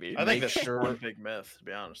 but maybe. I think make that's sure- one big myth, to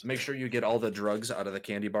be honest. Make sure you get all the drugs out of the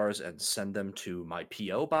candy bars and send them to my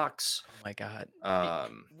PO box. Oh my god.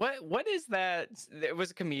 What is that? It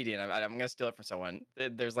was a comedian. I'm gonna steal it from someone.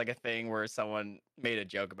 There's like a thing where someone made a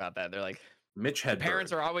joke about that. They're like, Mitch Hedberg.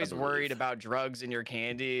 parents are I always worried believe. about drugs in your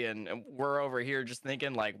candy, and we're over here just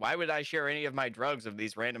thinking like, why would I share any of my drugs with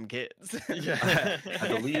these random kids? Yeah. I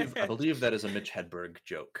believe that is a Mitch Hedberg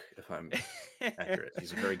joke. If I'm accurate,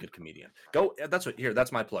 he's a very good comedian.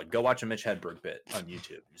 That's my plug. Go watch a Mitch Hedberg bit on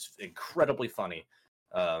YouTube. It's incredibly funny.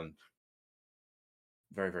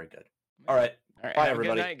 Very very good. All right. All right, Bye, have a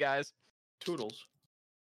everybody. Good night, guys. Toodles.